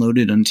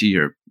downloaded onto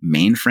your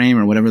mainframe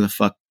or whatever the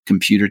fuck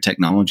computer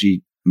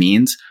technology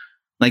means.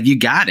 Like you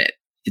got it.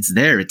 It's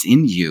there. It's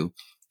in you.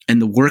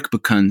 And the work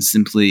becomes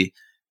simply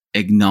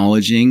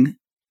acknowledging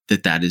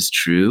that is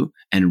true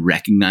and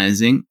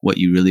recognizing what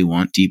you really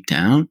want deep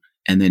down,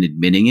 and then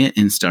admitting it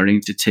and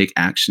starting to take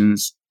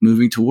actions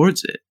moving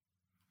towards it.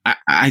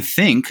 I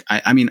think,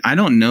 I mean, I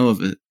don't know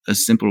of a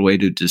simpler way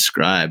to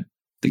describe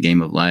the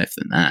game of life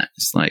than that.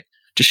 It's like,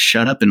 just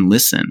shut up and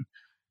listen.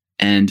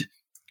 And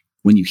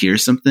when you hear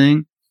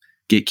something,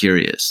 get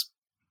curious.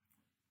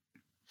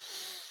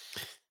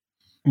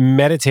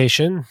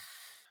 Meditation,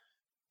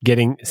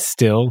 getting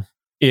still,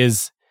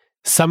 is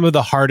some of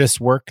the hardest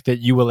work that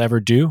you will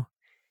ever do.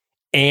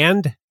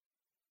 And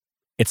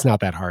it's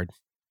not that hard.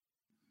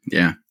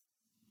 Yeah.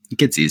 It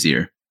gets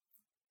easier.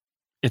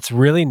 It's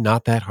really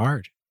not that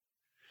hard.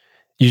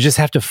 You just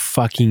have to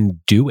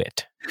fucking do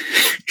it.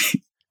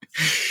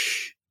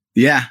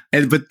 Yeah.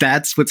 But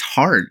that's what's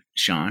hard,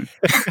 Sean.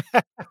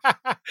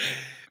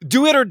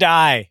 Do it or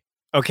die.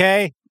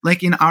 Okay?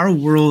 Like in our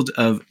world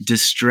of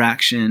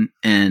distraction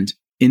and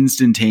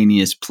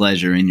instantaneous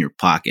pleasure in your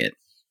pocket,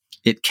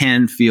 it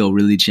can feel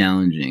really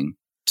challenging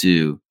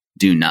to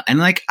do not. And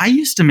like, I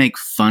used to make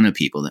fun of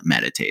people that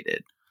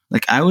meditated.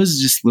 Like I was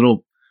just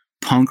little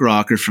punk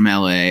rocker from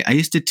LA. I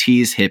used to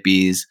tease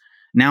hippies.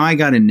 Now I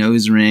got a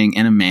nose ring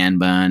and a man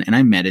bun and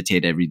I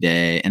meditate every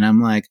day and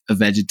I'm like a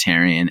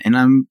vegetarian and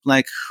I'm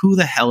like, who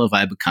the hell have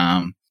I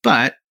become?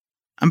 But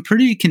I'm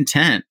pretty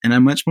content and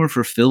I'm much more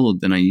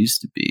fulfilled than I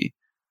used to be.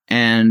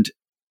 And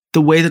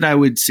the way that I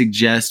would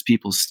suggest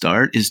people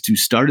start is to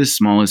start as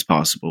small as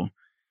possible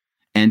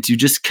and to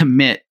just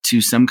commit to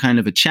some kind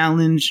of a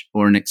challenge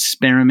or an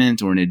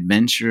experiment or an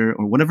adventure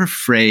or whatever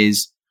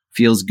phrase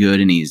feels good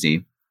and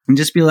easy. And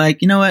just be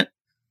like, you know what?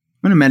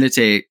 I'm going to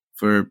meditate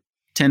for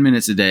 10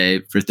 minutes a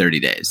day for 30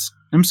 days.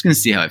 I'm just going to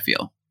see how I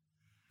feel.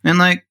 And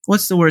like,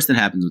 what's the worst that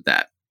happens with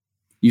that?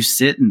 You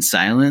sit in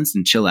silence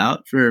and chill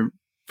out for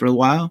a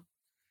while.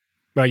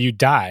 Well, you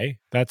die.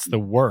 That's the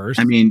worst.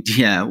 I mean,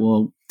 yeah,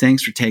 well,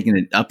 thanks for taking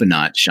it up a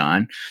notch,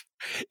 Sean.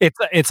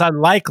 It's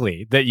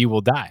unlikely that you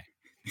will die.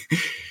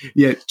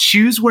 Yeah,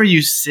 choose where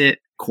you sit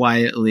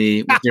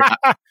quietly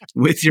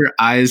with your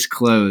eyes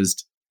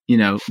closed. You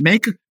know,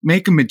 make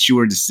a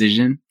mature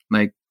decision.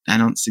 Like, I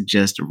don't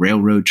suggest a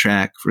railroad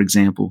track, for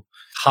example.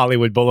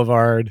 Hollywood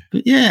Boulevard.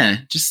 But yeah,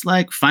 just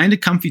like find a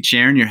comfy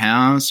chair in your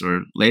house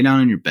or lay down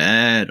on your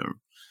bed or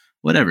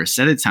whatever.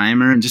 Set a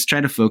timer and just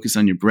try to focus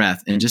on your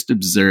breath and just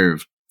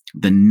observe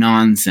the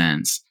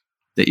nonsense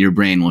that your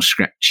brain will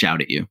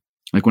shout at you.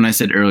 Like when I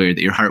said earlier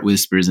that your heart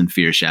whispers and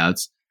fear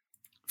shouts,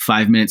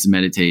 5 minutes of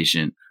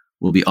meditation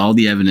will be all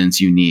the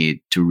evidence you need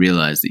to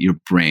realize that your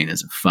brain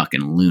is a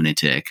fucking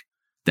lunatic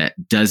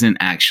that doesn't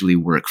actually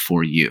work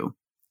for you,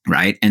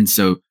 right? And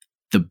so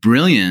the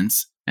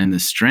brilliance and the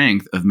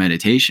strength of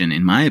meditation,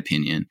 in my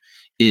opinion,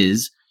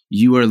 is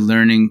you are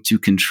learning to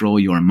control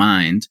your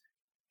mind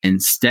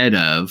instead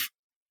of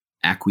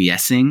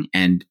acquiescing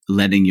and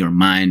letting your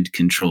mind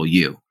control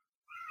you.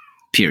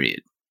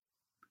 Period.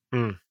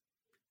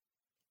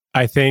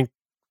 I think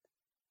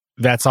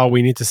that's all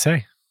we need to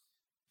say.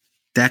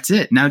 That's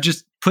it. Now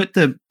just put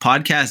the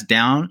podcast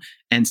down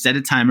and set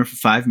a timer for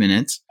 5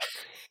 minutes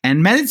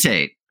and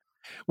meditate.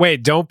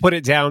 Wait, don't put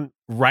it down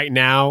right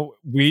now.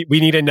 We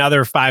need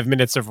another 5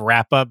 minutes of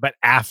wrap up, but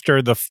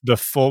after the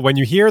full, when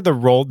you hear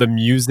the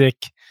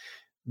music,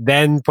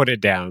 then put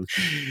it down.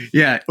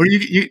 Yeah. Or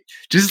you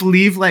just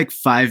leave like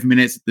 5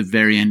 minutes at the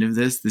very end of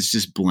this. That's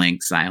just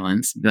blank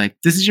silence. Be like,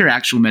 this is your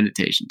actual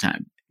meditation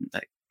time.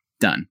 Like,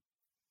 done.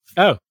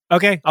 Oh,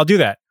 okay. I'll do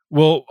that.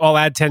 I'll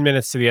add 10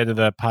 minutes to the end of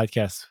the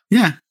podcast.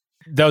 Yeah.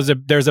 There's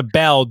a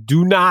bell.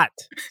 Do not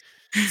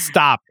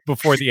stop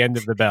before the end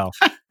of the bell.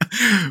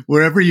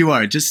 Wherever you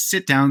are, just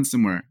sit down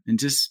somewhere and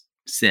just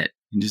sit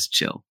and just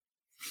chill.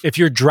 If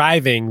you're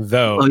driving,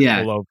 though,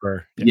 pull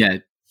over. Yeah,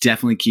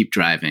 definitely keep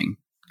driving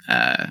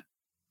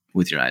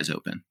with your eyes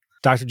open.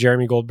 Dr.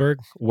 Jeremy Goldberg,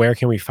 where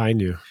can we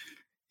find you?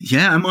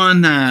 Yeah, I'm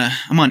on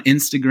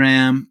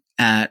Instagram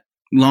at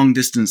Long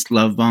Distance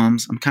Love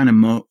Bombs. I'm kind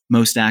of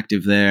most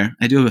active there.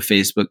 I do have a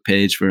Facebook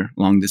page for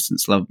Long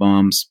Distance Love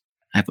Bombs.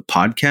 I have a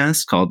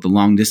podcast called the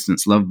Long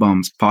Distance Love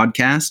Bombs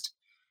Podcast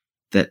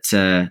that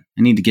I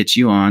need to get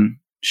you on,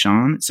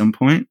 Sean, at some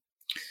point.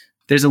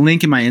 There's a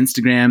link in my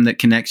Instagram that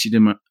connects you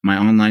to my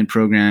online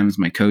programs,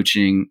 my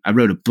coaching. I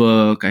wrote a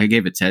book. I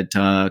gave a TED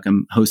Talk.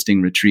 I'm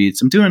hosting retreats.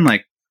 I'm doing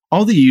like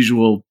all the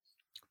usual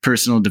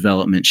personal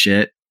development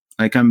shit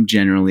like I'm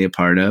generally a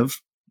part of.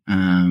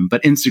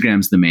 But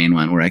Instagram's the main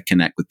one where I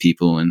connect with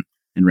people and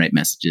write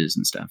messages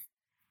and stuff.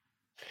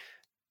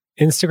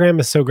 Instagram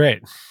is so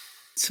great.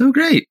 So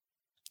great.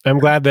 I'm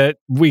glad that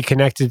we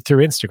connected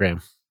through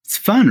Instagram. It's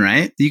fun,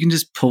 right? You can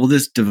just pull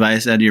this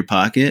device out of your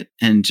pocket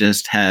and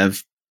just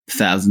have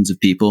thousands of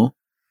people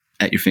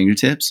at your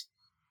fingertips.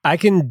 I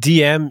can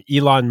DM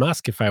Elon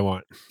Musk if I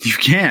want. You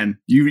can.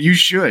 You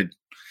should.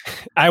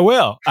 I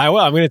will. I'm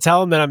going to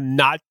tell him that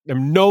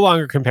I'm no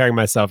longer comparing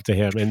myself to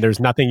him, and there's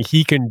nothing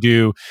he can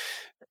do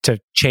to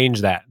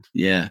change that.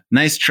 Yeah.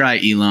 Nice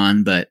try,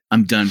 Elon, but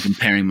I'm done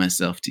comparing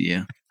myself to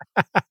you.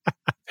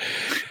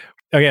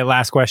 Okay,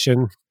 last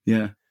question.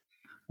 Yeah.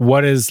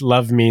 What does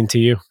love mean to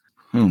you?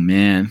 Oh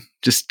man.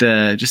 Just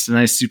a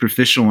nice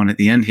superficial one at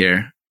the end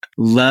here.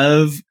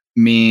 Love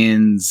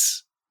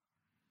means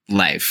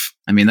life.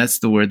 I mean, that's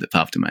the word that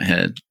popped in my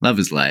head. Love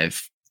is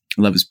life.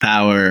 Love is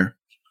power.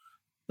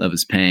 Love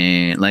is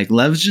pain. Like,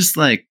 love's just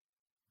like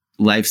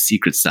life's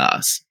secret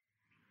sauce.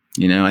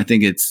 You know, I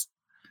think it's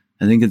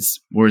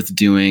worth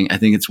doing. I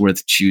think it's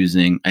worth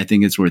choosing. I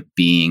think it's worth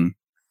being.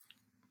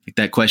 Like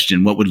that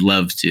question, what would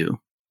love do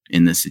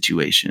in this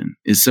situation,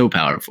 is so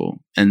powerful.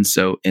 And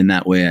so in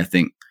that way, I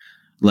think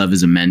love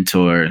is a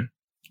mentor,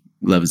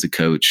 love is a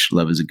coach,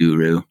 love is a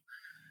guru.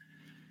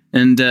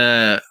 And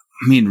I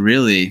mean,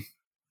 really,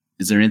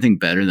 is there anything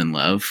better than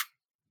love?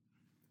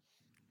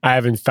 I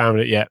haven't found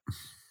it yet.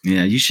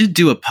 Yeah, you should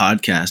do a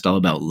podcast all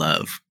about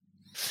love.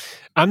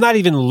 I'm not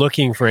even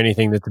looking for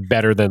anything that's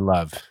better than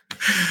love.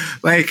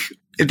 Like,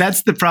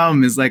 that's the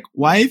problem, is like,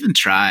 why even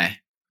try?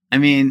 I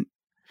mean,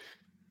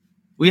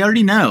 we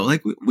already know.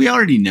 Like, we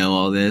already know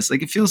all this.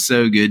 Like, it feels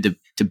so good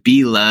to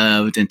be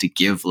loved and to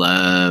give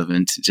love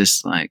and to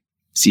just like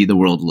see the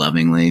world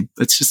lovingly.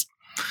 It's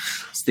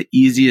the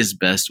easiest,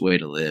 best way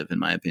to live, in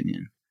my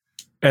opinion.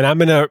 And I'm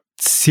going to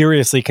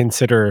seriously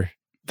consider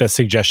the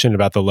suggestion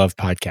about the love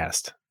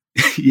podcast.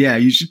 Yeah,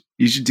 you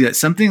should do that.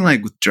 Something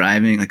like with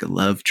driving, like a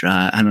love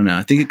drive. I don't know.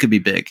 I think it could be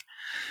big.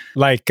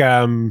 Like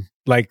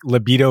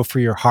libido for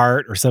your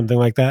heart or something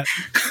like that.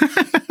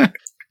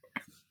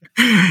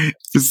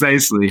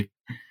 Precisely.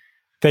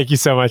 Thank you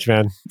so much,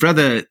 man.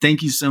 Brother,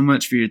 thank you so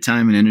much for your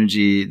time and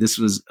energy. This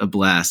was a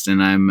blast,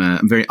 and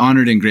I'm very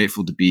honored and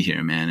grateful to be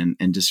here, man,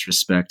 and just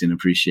respect and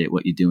appreciate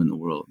what you do in the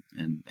world.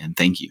 And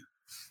thank you.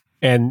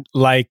 And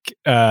like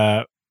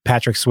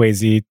Patrick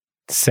Swayze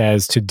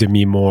says to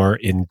Demi Moore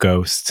in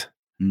Ghost,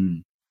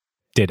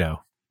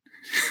 ditto.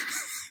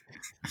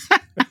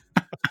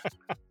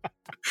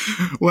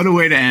 What a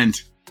way to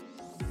end.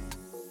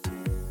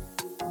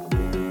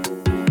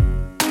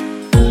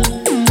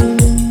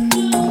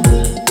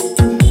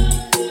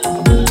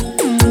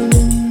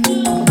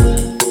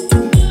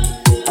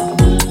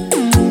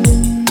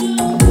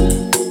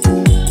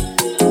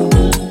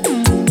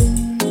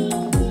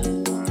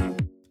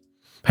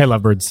 Hey,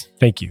 lovebirds.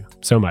 Thank you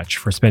so much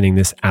for spending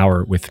this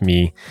hour with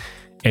me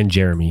and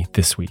Jeremy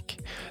this week.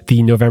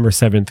 The November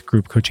 7th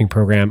group coaching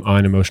program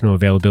on emotional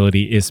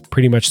availability is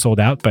pretty much sold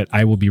out, but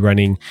I will be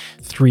running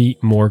 3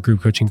 more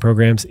group coaching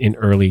programs in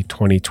early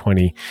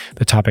 2020.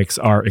 The topics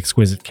are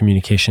exquisite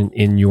communication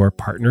in your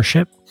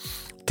partnership,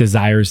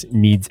 desires,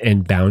 needs,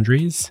 and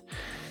boundaries,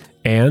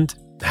 and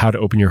how to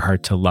open your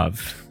heart to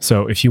love.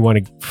 So if you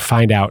want to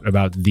find out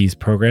about these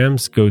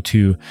programs, go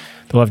to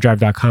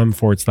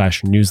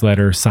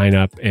thelovedrive.com/newsletter, sign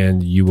up,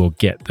 and you will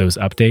get those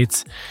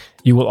updates.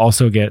 You will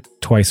also get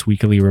twice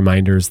weekly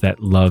reminders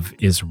that love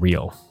is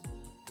real,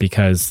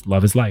 because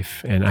love is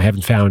life. And I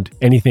haven't found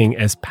anything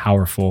as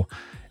powerful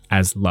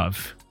as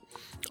love.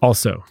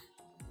 Also,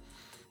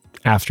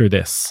 after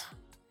this,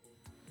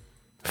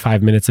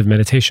 5 minutes of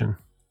meditation,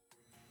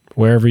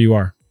 wherever you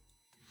are.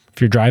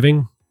 If you're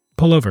driving,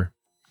 pull over.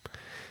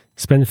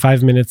 Spend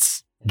 5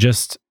 minutes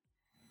just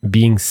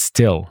being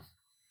still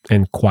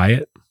and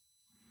quiet,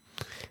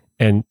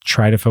 and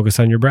try to focus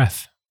on your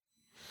breath.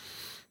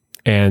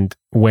 And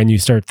when you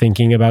start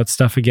thinking about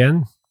stuff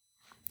again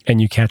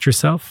and you catch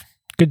yourself,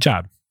 good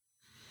job.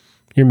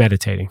 You're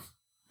meditating.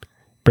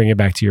 Bring it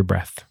back to your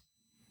breath.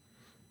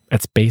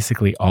 That's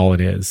basically all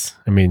it is.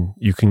 I mean,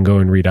 you can go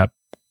and read up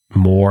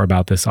more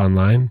about this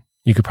online.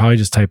 You could probably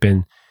just type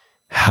in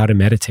how to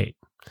meditate,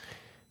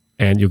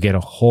 and you'll get a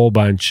whole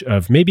bunch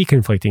of maybe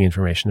conflicting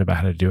information about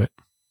how to do it.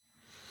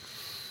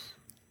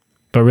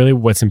 But really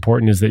what's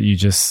important is that you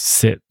just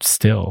sit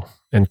still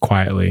and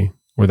quietly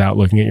without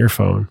looking at your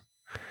phone,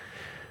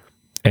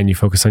 and you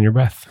focus on your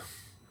breath.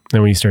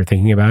 And when you start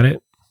thinking about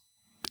it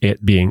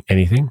being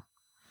anything,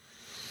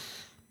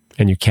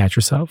 and you catch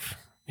yourself,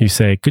 you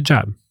say, good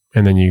job.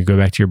 And then you go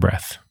back to your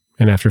breath.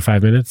 And after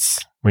 5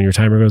 minutes, when your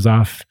timer goes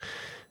off,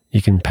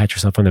 you can pat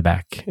yourself on the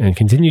back and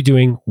continue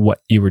doing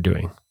what you were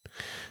doing.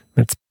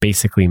 That's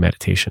basically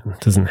meditation. It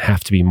doesn't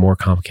have to be more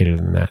complicated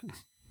than that.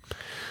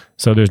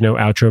 So there's no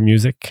outro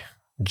music,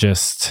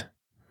 just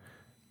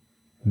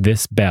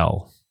this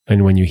bell.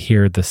 And when you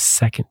hear the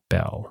second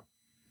bell,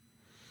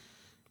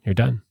 you're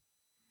done.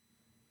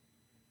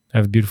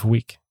 Have a beautiful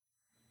week.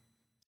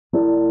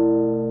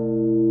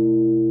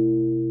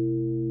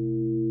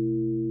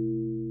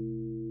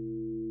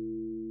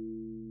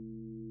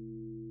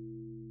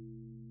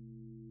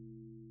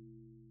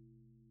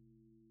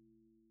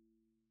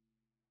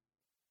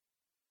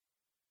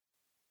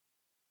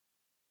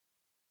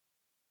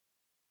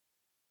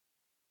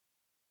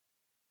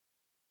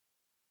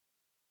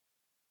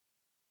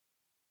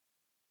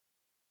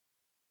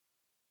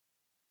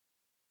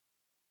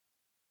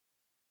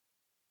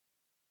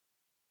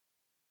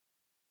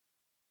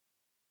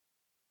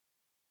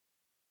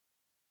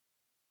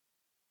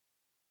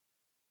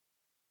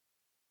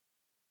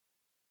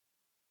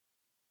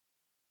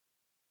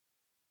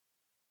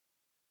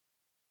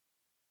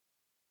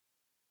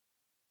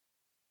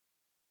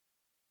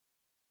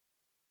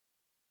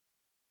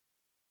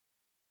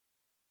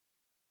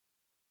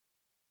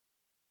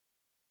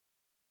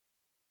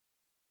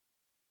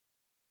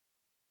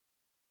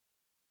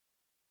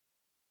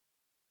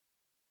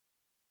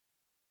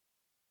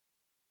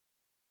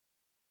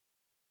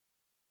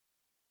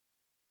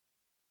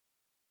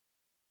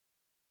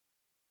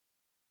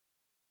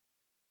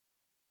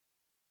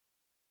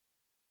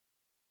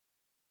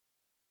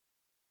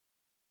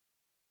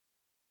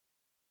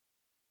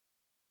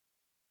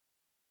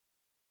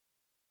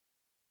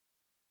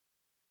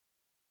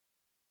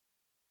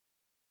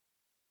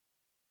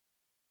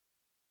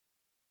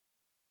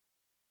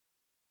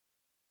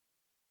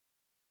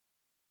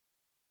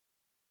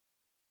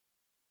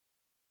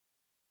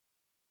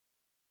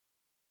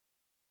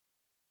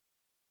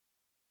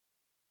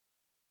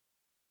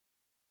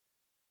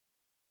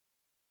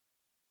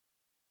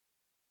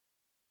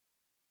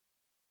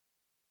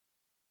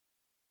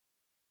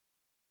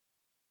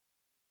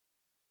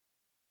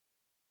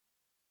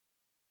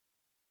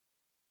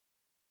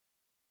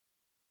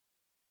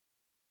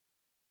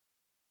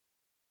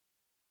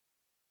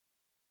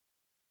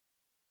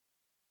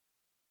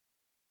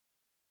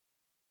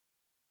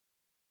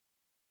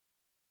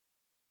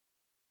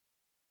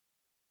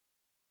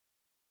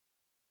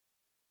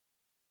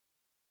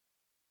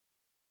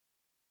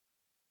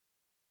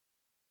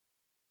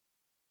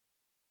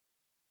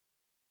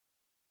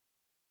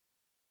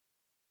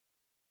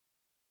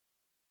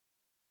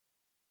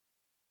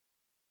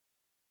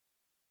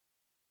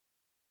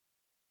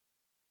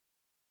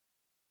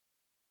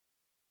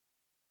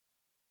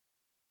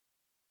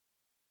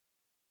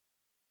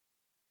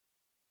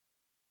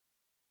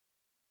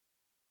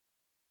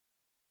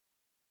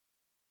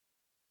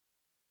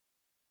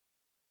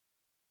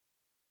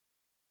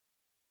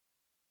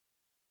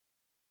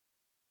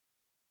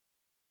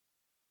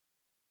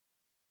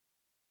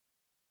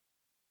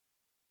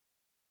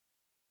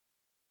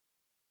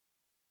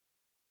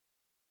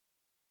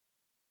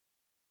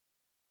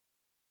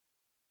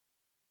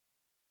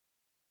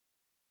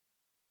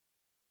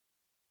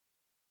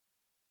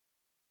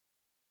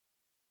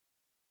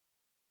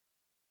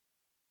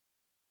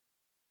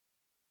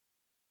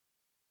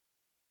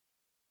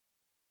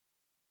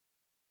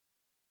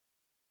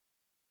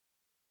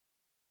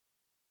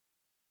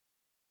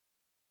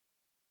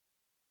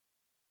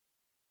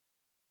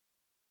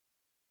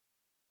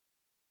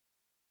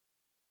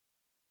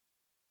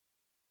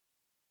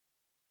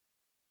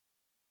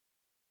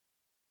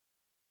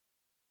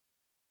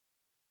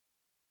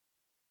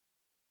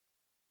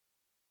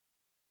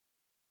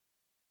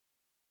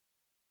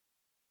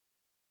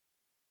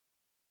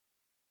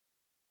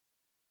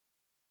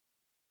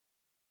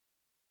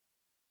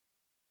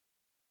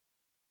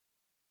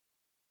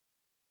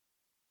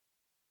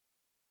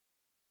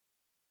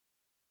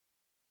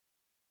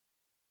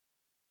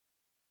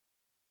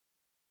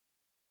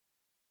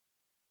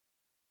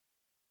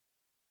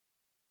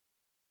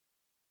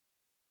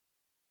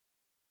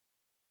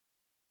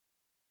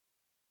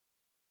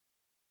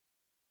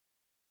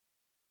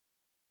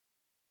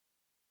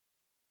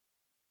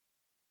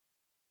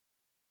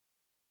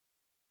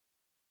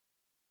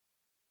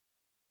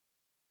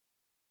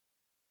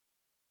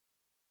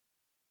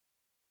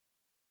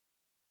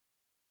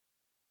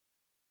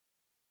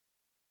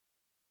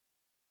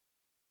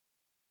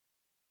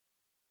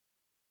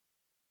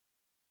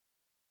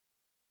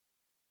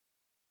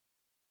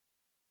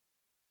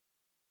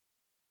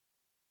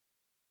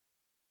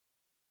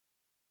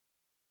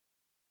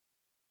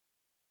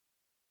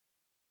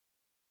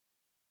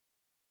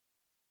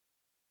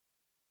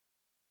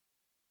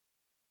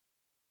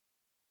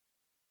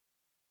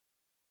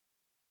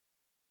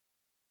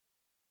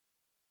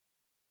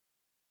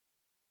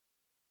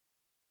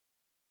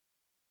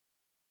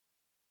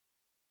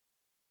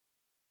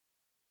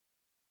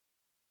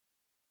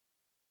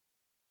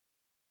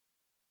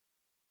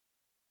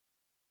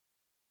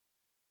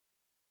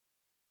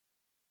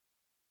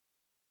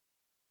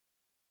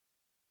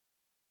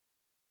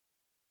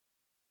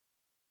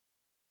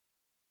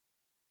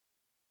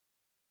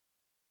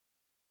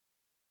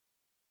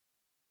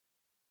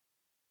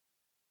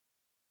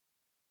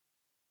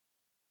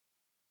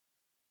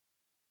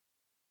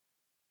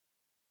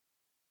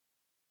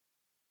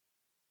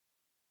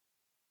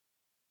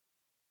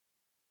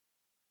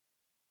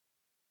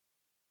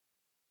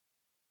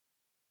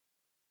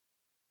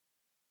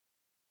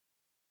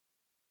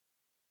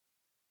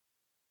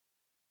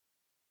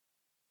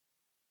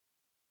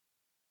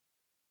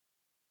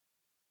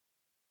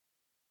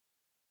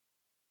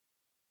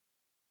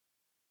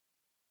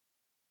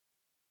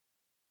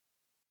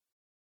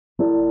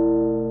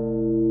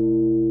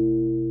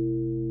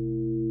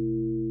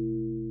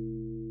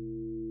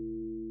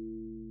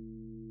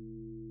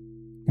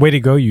 Way to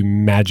go, you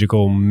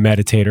magical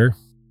meditator.